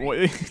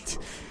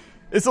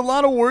 It's a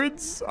lot of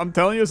words. I'm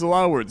telling you, it's a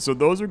lot of words. So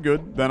those are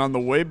good. Then on the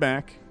way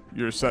back,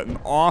 you're setting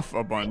off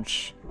a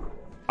bunch.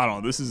 I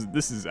don't know. This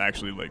is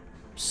actually like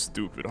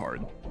stupid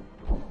hard.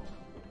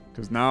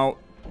 Because now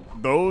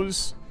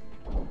those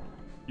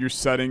you're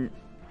setting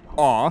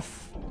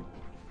off.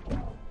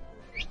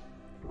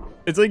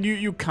 It's like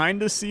you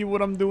kind of see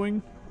what I'm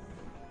doing.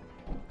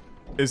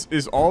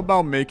 Is all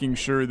about making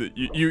sure that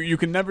you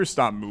can never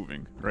stop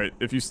moving, right?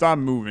 If you stop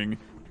moving,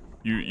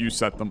 you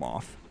set them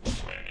off.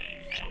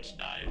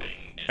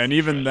 And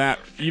even that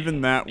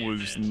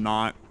was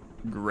not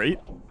great,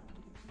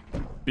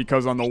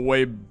 because on the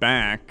way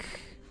back,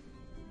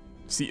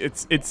 see,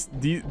 it's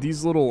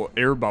these little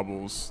air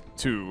bubbles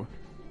too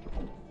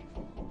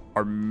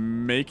are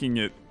making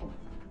it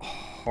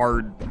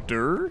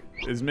harder.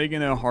 Is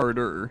making it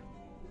harder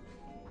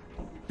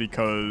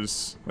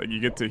because like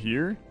you get to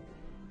here,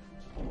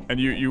 and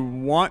you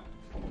want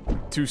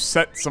to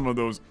set some of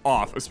those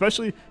off,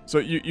 especially so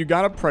you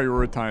gotta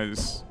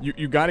prioritize.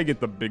 You gotta get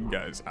the big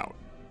guys out.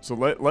 So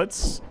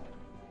let's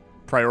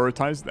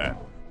prioritize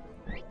that,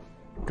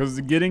 because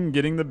getting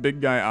the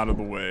big guy out of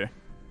the way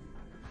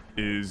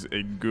is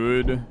a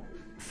good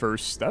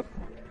first step.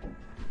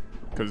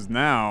 Because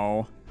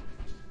now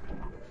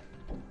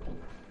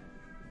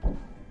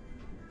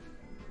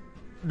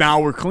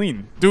we're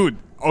clean, dude.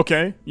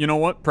 Okay, you know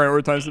what?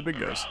 Prioritize the big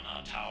guys.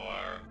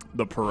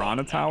 The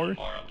Piranha Tower?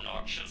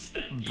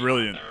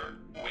 Brilliant.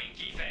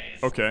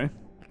 Okay.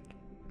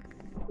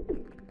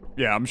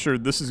 Yeah, I'm sure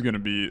this is gonna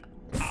be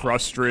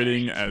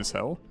frustrating as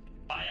hell.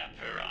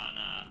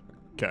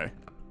 Okay.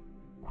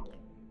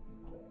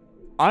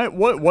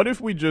 What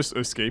if we just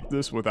escape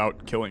this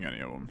without killing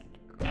any of them?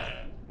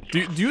 Do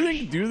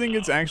you think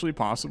it's actually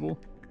possible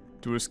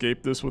to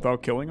escape this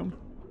without killing them?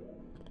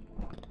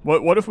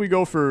 What if we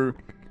go for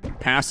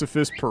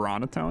Pacifist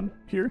Piranha Town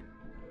here?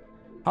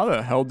 How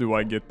the hell do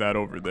I get that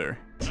over there?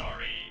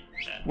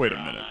 Wait a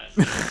minute.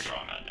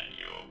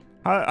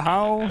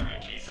 How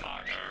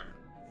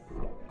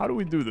do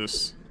we do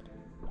this?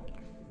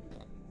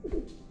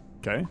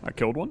 Okay, I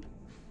killed one.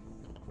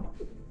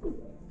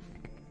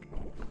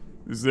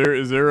 Is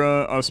there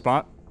a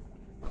spot?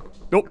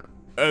 Nope.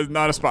 That is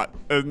not a spot.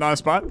 That is not a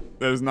spot.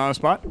 That is not a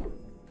spot.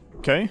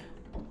 Okay.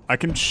 I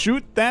can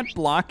shoot that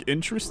block.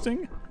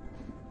 Interesting.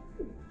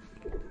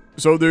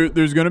 So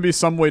there's gonna be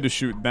some way to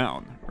shoot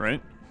down,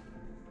 right?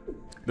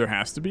 There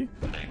has to be.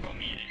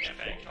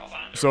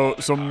 So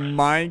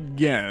my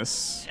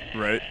guess,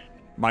 right?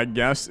 My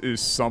guess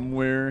is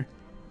somewhere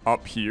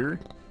up here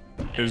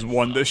is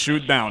one to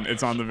shoot down.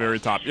 It's on the very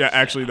top. Yeah,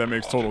 actually that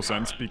makes total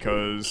sense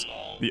because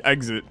the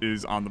exit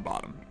is on the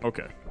bottom.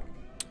 Okay.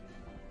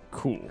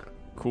 Cool.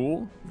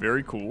 Cool.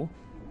 Very cool.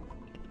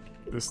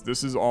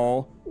 This is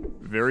all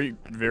very,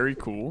 very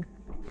cool.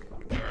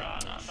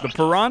 The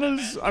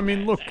piranhas, I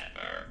mean, look,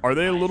 are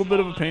they a little bit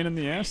of a pain in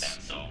the ass?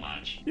 So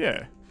much.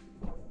 Yeah.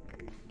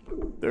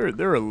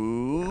 They're a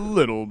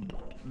little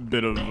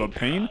bit of a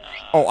pain.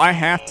 Oh, I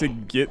have to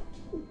get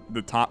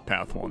the top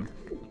path one.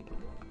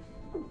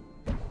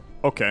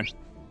 Okay.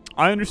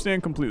 I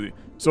understand completely.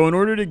 So in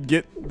order to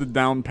get the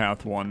down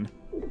path one,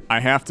 I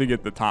have to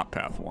get the top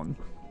path one.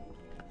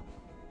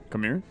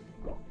 Come here.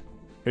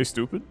 Hey,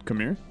 stupid.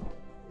 Come here.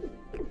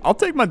 I'll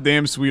take my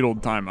damn sweet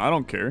old time. I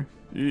don't care.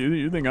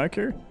 You think I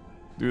care?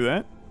 Do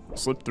that.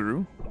 Slip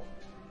through.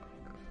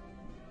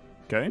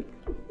 Okay.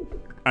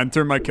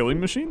 Enter my killing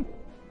machine?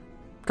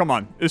 Come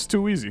on. It's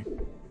too easy.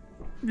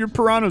 Your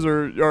piranhas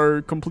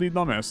are complete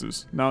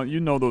dumbasses. Now, you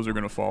know those are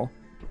going to fall.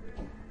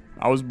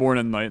 I was born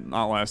at night,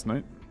 not last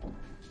night.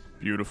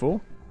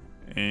 Beautiful.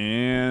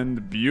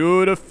 And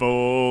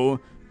beautiful.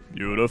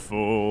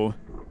 Beautiful.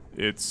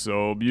 It's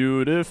so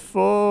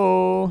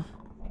beautiful.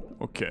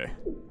 Okay.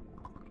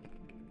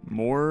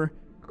 More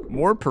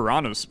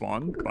piranhas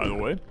spawn, by the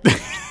way.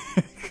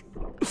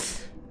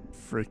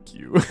 Frick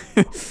you.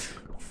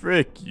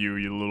 Frick you,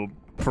 you little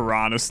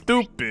piranha.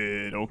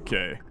 Stupid.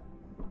 Okay.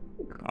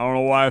 I don't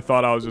know why I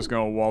thought I was just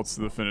gonna waltz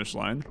to the finish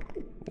line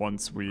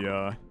once we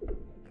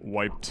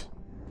wiped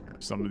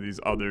some of these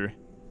other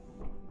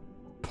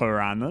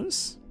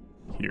piranhas.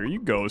 Here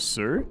you go,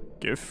 sir.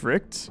 Get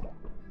fricked.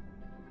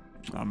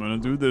 I'm gonna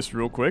do this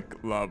real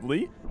quick.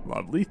 Lovely.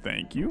 Lovely.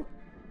 Thank you.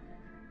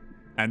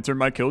 Enter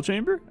my kill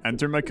chamber?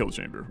 Enter my kill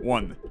chamber.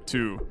 1,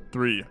 2,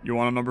 3. You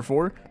want a number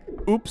 4?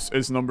 Oops,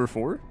 it's number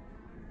 4.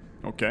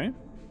 Okay.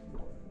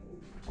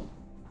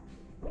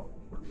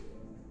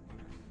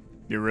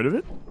 Get rid of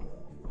it.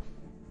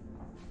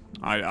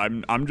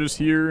 I'm just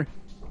here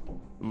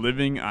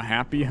living a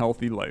happy,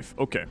 healthy life.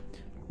 Okay.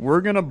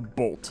 We're gonna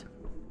bolt.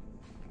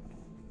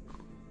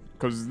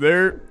 Cause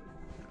that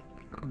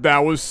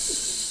was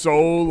so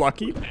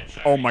lucky.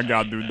 Oh my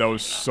god, dude, that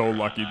was so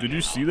lucky. Did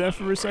you see that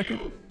for a second?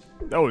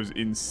 That was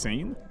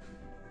insane.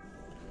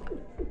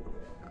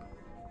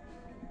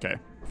 Okay,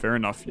 fair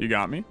enough. You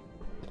got me.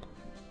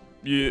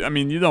 I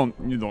mean, you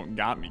don't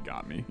got me.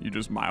 You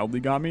just mildly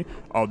got me.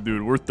 Oh,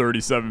 dude, we're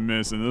 37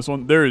 minutes in this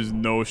one. There is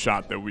no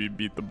shot that we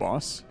beat the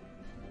boss.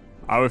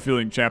 I have a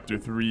feeling Chapter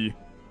 3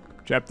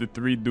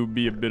 do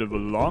be a bit of a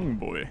long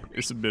boy.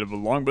 It's a bit of a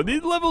long, but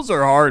these levels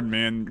are hard,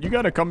 man. You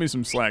gotta cut me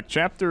some slack.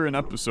 Chapter and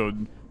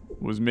episode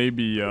was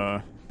maybe,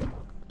 that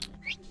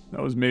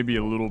was maybe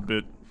a little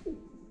bit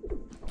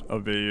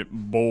of a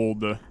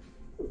bold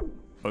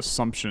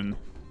assumption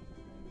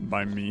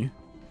by me.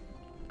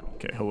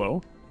 Okay,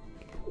 hello.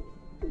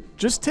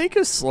 Just take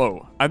it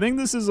slow. I think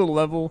this is a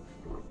level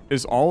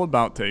is all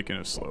about taking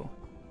it slow.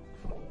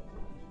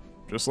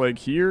 Just like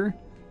here.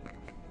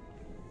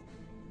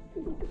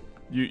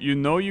 You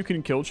know you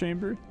can kill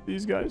chamber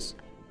these guys?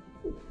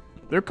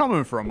 They're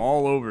coming from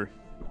all over.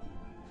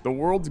 The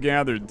world's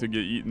gathered to get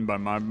eaten by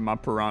my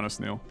piranha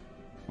snail.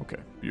 Okay,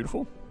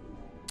 beautiful.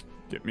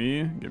 Get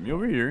me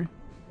over here.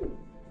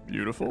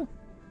 Beautiful.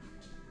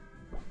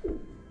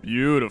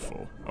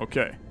 Beautiful.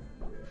 Okay.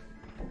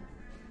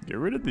 Get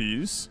rid of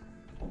these.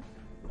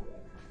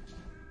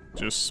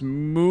 Just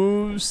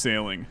smooth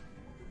sailing.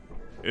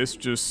 It's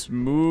just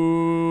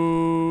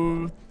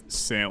smooth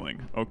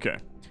sailing. Okay.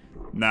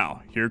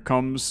 Now, here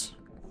comes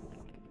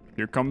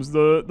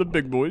the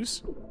big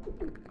boys.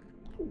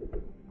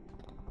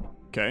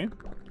 Okay.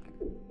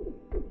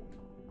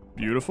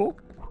 Beautiful.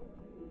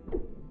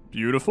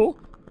 Beautiful.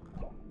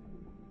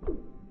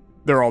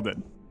 They're all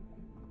dead.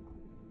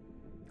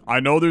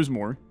 I know there's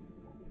more.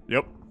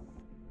 Yep.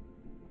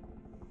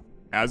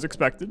 As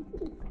expected.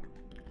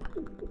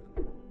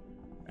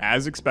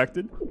 As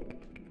expected.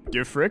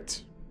 Get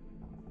fricked.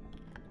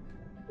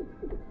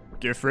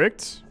 Get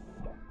fricked.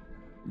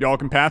 Y'all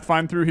can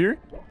pathfind through here.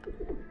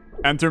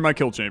 Enter my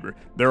kill chamber.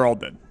 They're all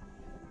dead.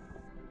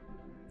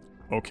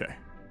 Okay.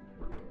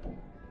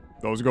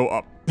 Those go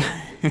up.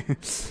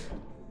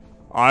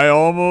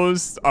 I'm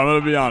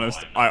gonna be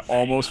honest, I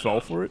almost fell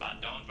for it. But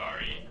don't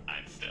worry,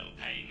 I'm still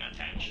paying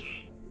attention.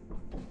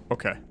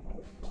 Okay.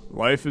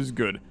 Life is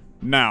good.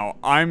 Now,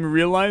 I'm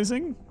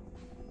realizing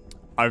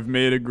I've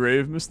made a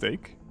grave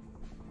mistake.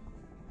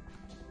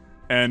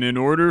 And in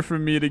order for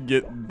me to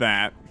get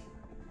that,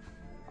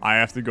 I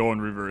have to go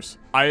in reverse.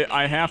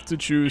 I have to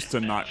choose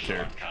to not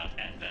care.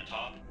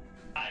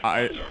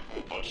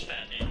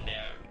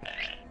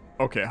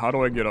 Okay, how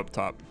do I get up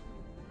top?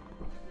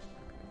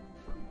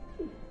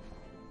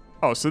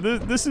 Oh, so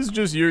this is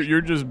just, you're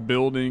just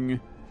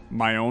building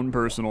my own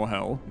personal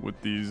hell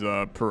with these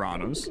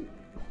piranhas.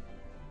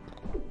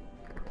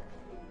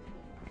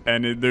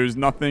 And there's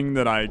nothing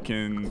that I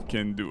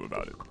can do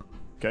about it.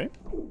 Okay?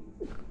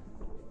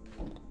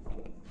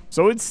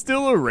 So it's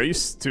still a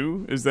race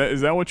too? Is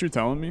that what you're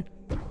telling me?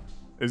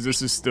 Is this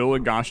still a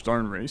gosh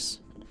darn race?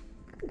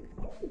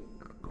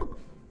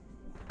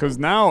 Cause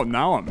now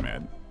I'm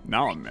mad.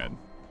 Now I'm mad.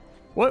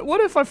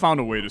 What if I found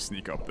a way to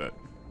sneak up that?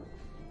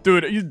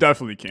 Dude, you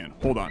definitely can.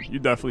 Hold on. You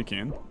definitely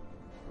can.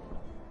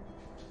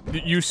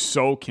 You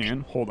so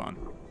can. Hold on.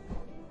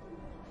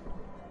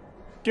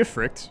 Get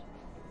fricked.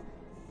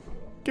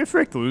 Get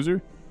fricked,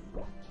 loser.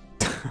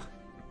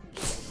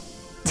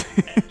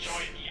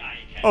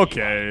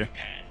 Okay.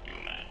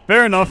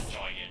 Fair enough.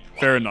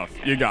 Fair enough.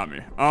 You got me.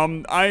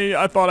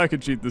 I thought I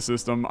could cheat the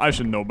system. I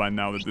should know by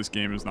now that this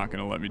game is not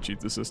going to let me cheat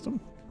the system.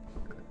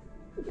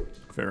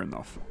 Fair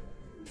enough.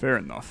 Fair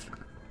enough.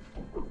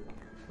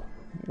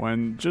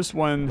 Just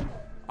when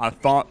I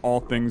thought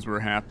all things were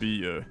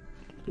happy,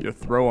 you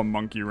throw a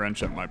monkey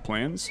wrench at my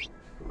plans.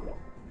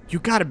 You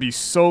gotta be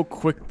so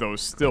quick though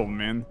still,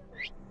 man.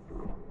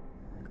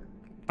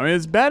 I mean,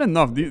 it's bad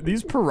enough.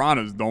 These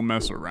piranhas don't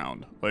mess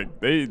around. Like,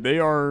 they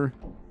are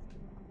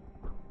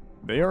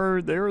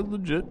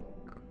legit.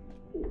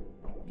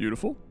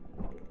 Beautiful.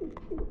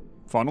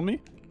 Funnel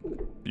me.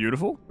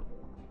 Beautiful.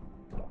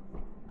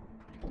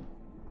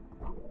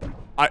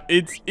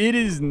 It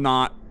is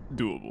not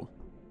doable.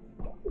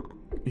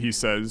 He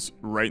says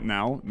right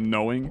now,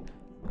 knowing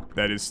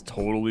that is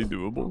totally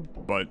doable,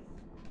 but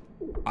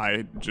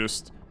I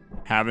just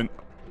haven't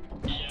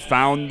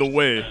found the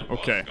way.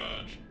 Okay.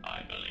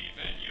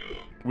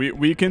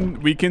 We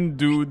can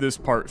do this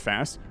part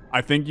fast.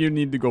 I think you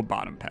need to go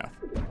bottom path.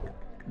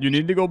 You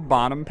need to go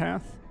bottom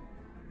path.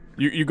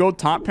 You go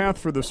top path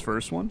for this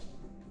first one.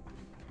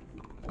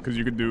 Because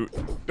you could do...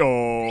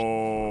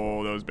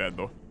 Oh, that was bad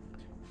though.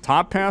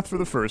 Top path for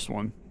the first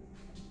one.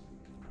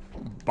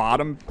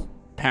 Bottom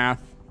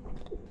path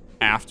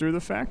after the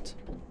fact.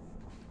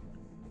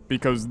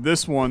 Because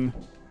this one,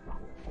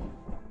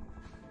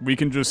 we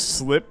can just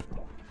slip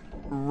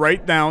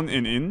right down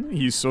and in.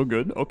 He's so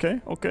good.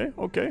 Okay, okay,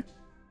 okay.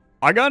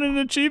 I got an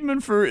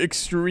achievement for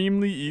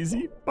extremely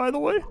easy, by the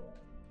way.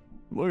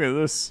 Look at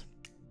this.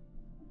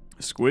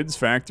 Squid's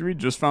factory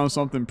just found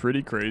something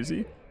pretty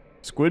crazy.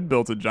 Squid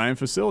built a giant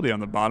facility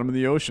on the bottom of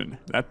the ocean.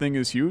 That thing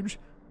is huge.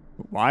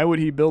 Why would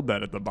he build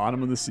that at the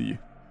bottom of the sea?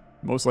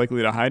 Most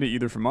likely to hide it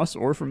either from us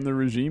or from the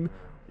regime.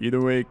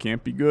 Either way, it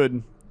can't be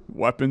good.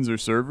 Weapons or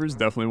servers,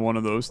 definitely one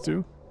of those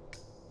two.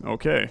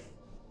 Okay.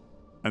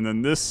 And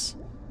then this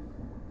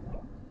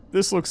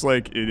looks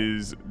like it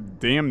is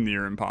damn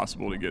near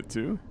impossible to get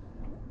to.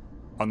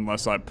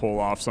 Unless I pull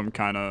off some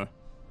kind of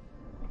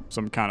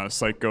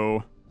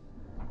psycho.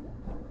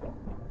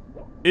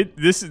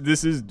 This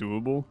is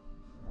doable.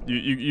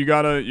 You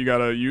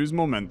gotta use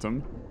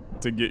momentum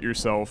to get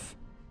yourself.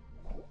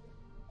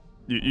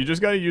 You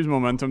just gotta use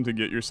momentum to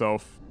get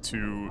yourself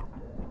to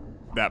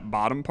that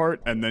bottom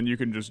part, and then you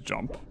can just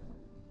jump.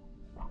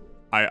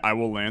 I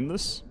will land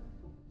this.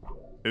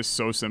 It's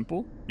so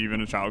simple.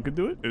 Even a child could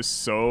do it. It's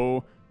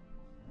so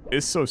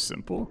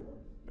simple.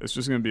 It's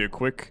just gonna be a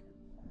quick.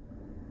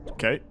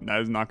 Okay,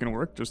 that is not gonna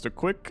work. Just a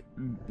quick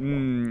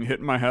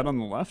hitting my head on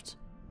the left.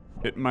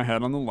 Hitting my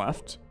head on the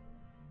left.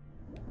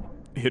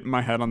 Hitting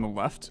my head on the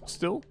left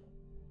still.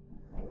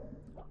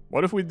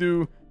 What if we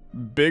do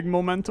big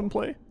momentum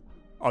play?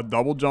 A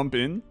double jump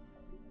in.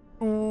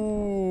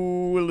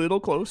 Ooh, a little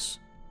close.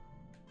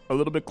 A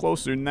little bit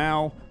closer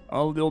now.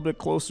 A little bit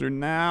closer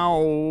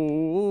now.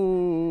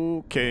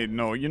 Okay,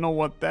 no, you know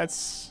what?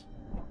 This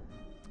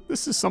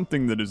is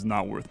something that is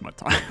not worth my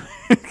time.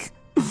 This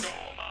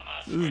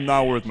is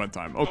not worth my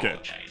time. Okay.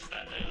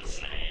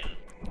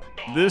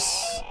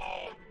 This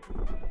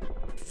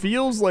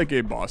feels like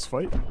a boss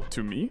fight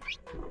to me.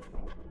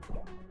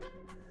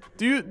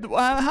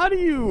 How do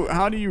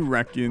you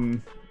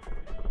reckon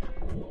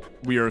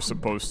we are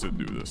supposed to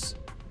do this?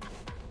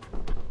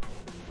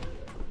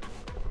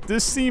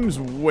 This seems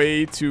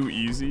way too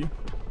easy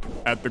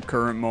at the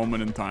current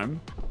moment in time.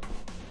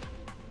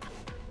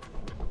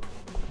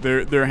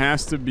 There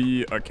has to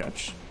be a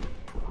catch.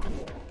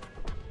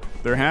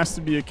 There has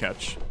to be a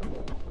catch.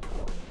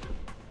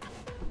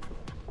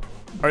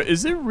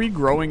 Is it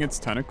regrowing its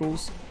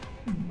tentacles?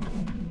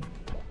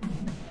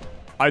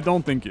 I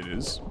don't think it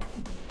is.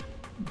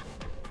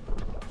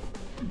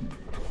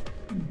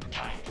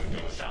 Time to do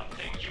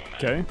something, human.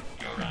 Okay.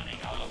 You're running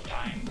out of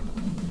time.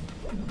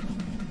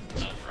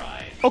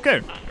 Surprise. Okay.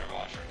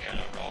 Underwater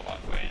killer robot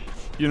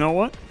wins. You know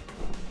what?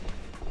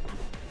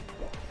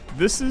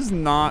 This is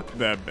not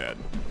that bad.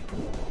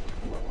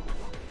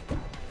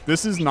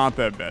 This is not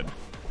that bad.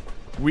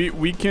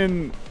 We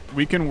can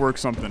work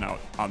something out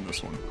on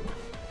this one.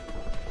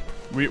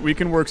 We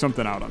can work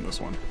something out on this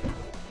one.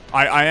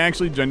 I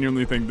actually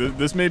genuinely think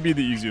this may be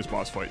the easiest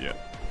boss fight yet.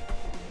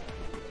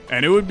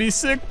 And it would be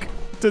sick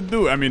to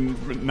do. I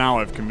mean, now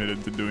I've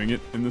committed to doing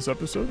it in this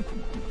episode.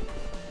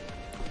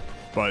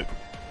 But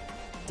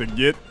to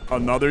get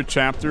another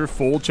chapter,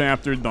 full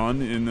chapter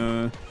done in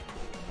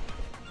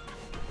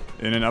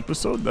an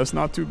episode, that's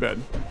not too bad.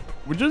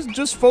 We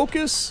just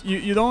focus.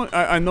 You don't.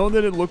 I know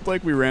that it looked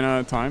like we ran out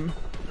of time.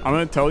 I'm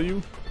gonna tell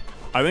you,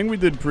 I think we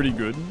did pretty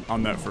good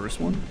on that first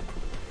one.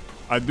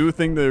 I do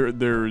think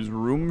there's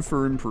room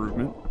for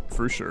improvement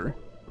for sure.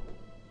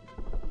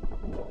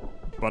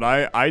 But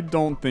I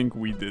don't think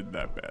we did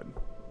that bad.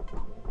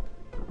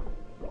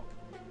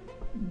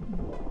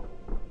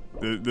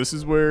 This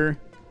is where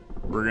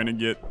we're gonna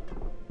get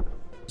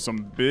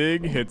some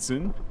big hits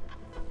in.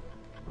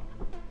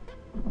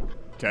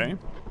 Okay.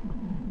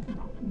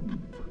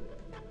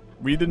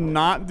 We did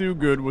not do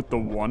good with the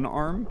one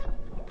arm,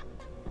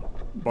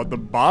 but the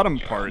bottom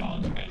part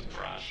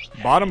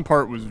Bottom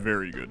part was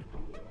very good.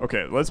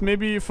 Okay, let's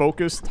maybe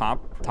focus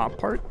top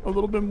part a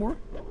little bit more.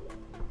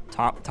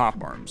 Top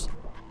arms.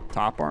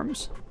 Top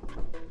arms.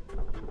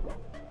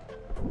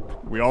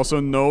 We also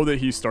know that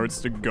he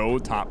starts to go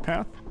top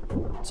path.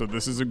 So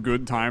this is a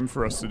good time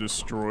for us to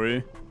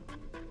destroy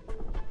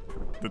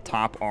the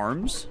top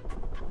arms.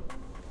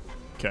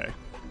 Okay.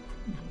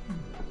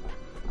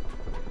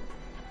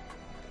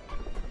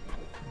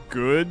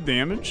 Good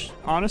damage,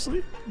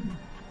 honestly.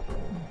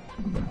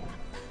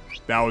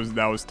 That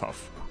was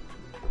tough.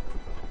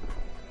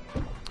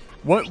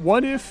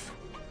 What if...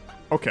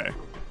 Okay.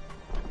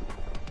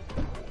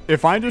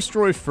 If I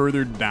destroy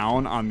further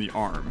down on the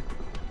arm,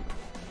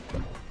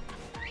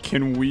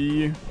 can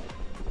we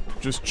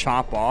just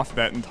chop off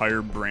that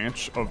entire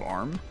branch of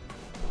arm?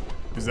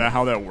 Is that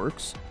how that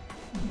works?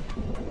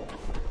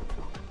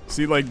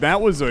 See, like,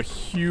 that was a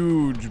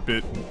huge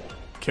bit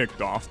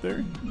kicked off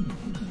there.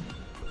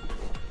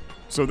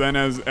 So then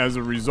as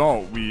a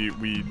result,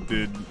 we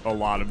did a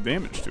lot of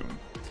damage to him.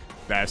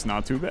 That's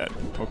not too bad.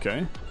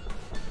 Okay.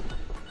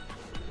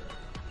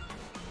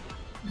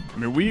 I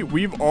mean,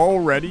 we've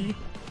already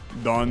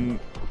done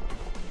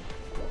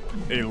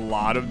a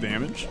lot of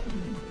damage.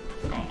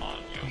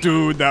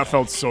 Dude, that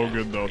felt so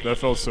good, though. That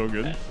felt so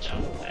good.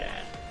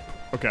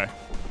 Okay.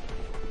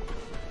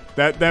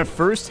 That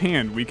first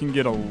hand, we can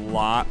get a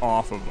lot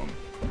off of them.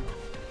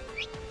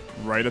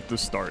 Right at the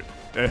start.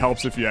 It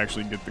helps if you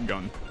actually get the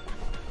gun.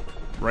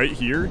 Right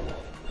here,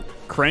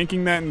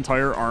 cranking that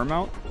entire arm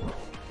out,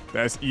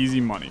 that's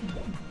easy money.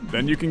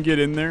 Then you can get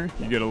in there,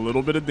 you get a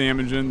little bit of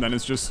damage in, then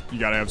it's just, you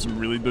gotta have some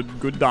really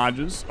good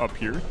dodges up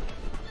here.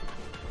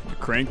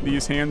 Crank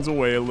these hands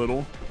away a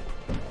little.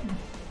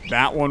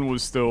 That one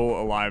was still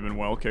alive and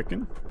well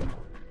kicking.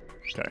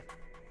 Okay.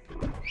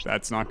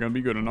 That's not gonna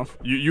be good enough.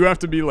 You have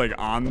to be like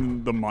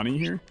on the money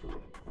here.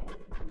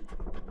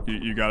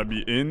 You gotta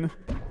be in.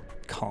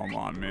 Come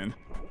on, man.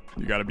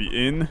 You gotta be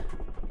in.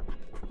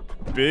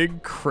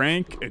 Big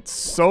crank. It's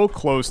so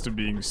close to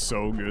being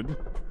so good.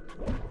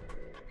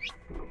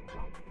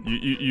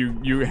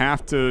 You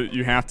have to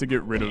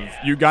get rid of,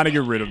 you got to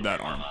get rid of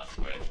that arm.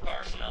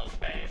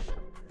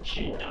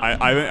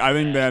 I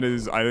think that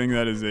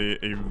is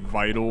a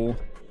vital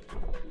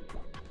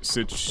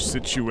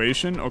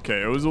situation.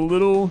 Okay, it was a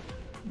little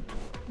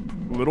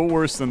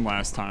worse than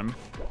last time,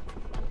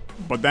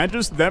 but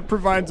that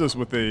provides us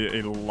with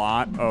a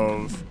lot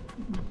of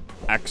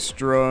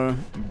extra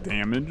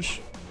damage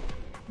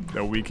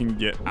that we can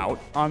get out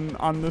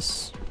on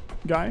this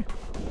guy.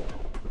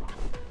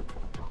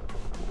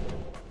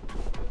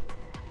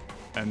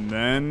 And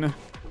then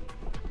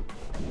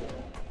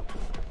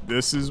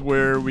this is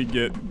where we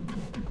get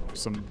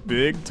some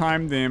big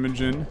time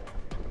damage in.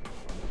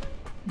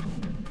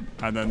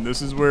 And then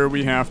this is where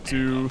we have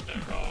to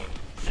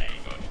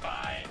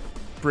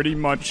pretty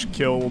much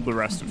kill the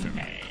rest of him.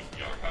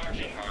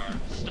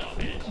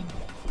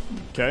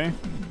 Okay.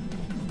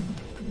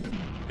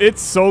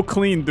 It's so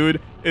clean,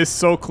 dude. It's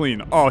so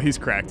clean. Oh, he's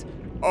cracked.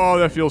 Oh,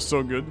 that feels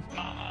so good.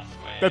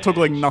 That took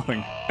like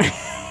nothing.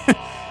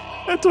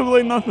 That took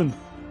like nothing.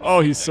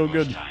 Oh, he's so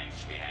good.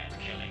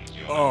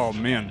 Oh,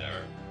 man.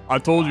 I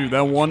told you,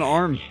 that one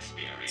arm.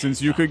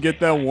 Since you could get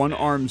that one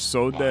arm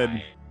so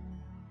dead,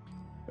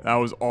 that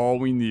was all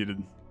we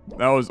needed.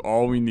 That was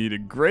all we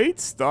needed. Great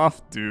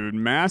stuff, dude.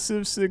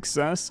 Massive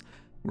success.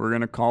 We're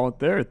going to call it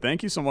there.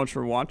 Thank you so much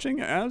for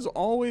watching. As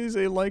always,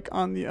 a like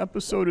on the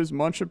episode is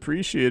much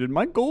appreciated.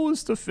 My goal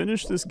is to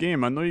finish this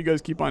game. I know you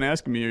guys keep on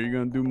asking me, are you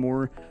going to do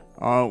more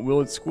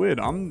Will It Squid?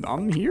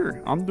 I'm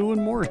here. I'm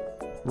doing more.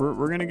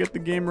 We're going to get the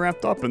game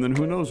wrapped up, and then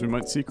who knows, we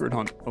might secret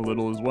hunt a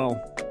little as well.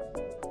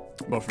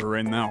 But for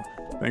right now,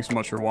 thanks so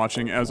much for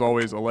watching. As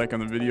always, a like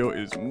on the video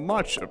is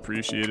much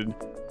appreciated.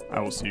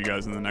 I will see you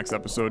guys in the next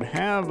episode.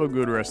 Have a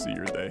good rest of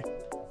your day.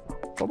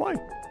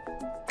 Bye-bye.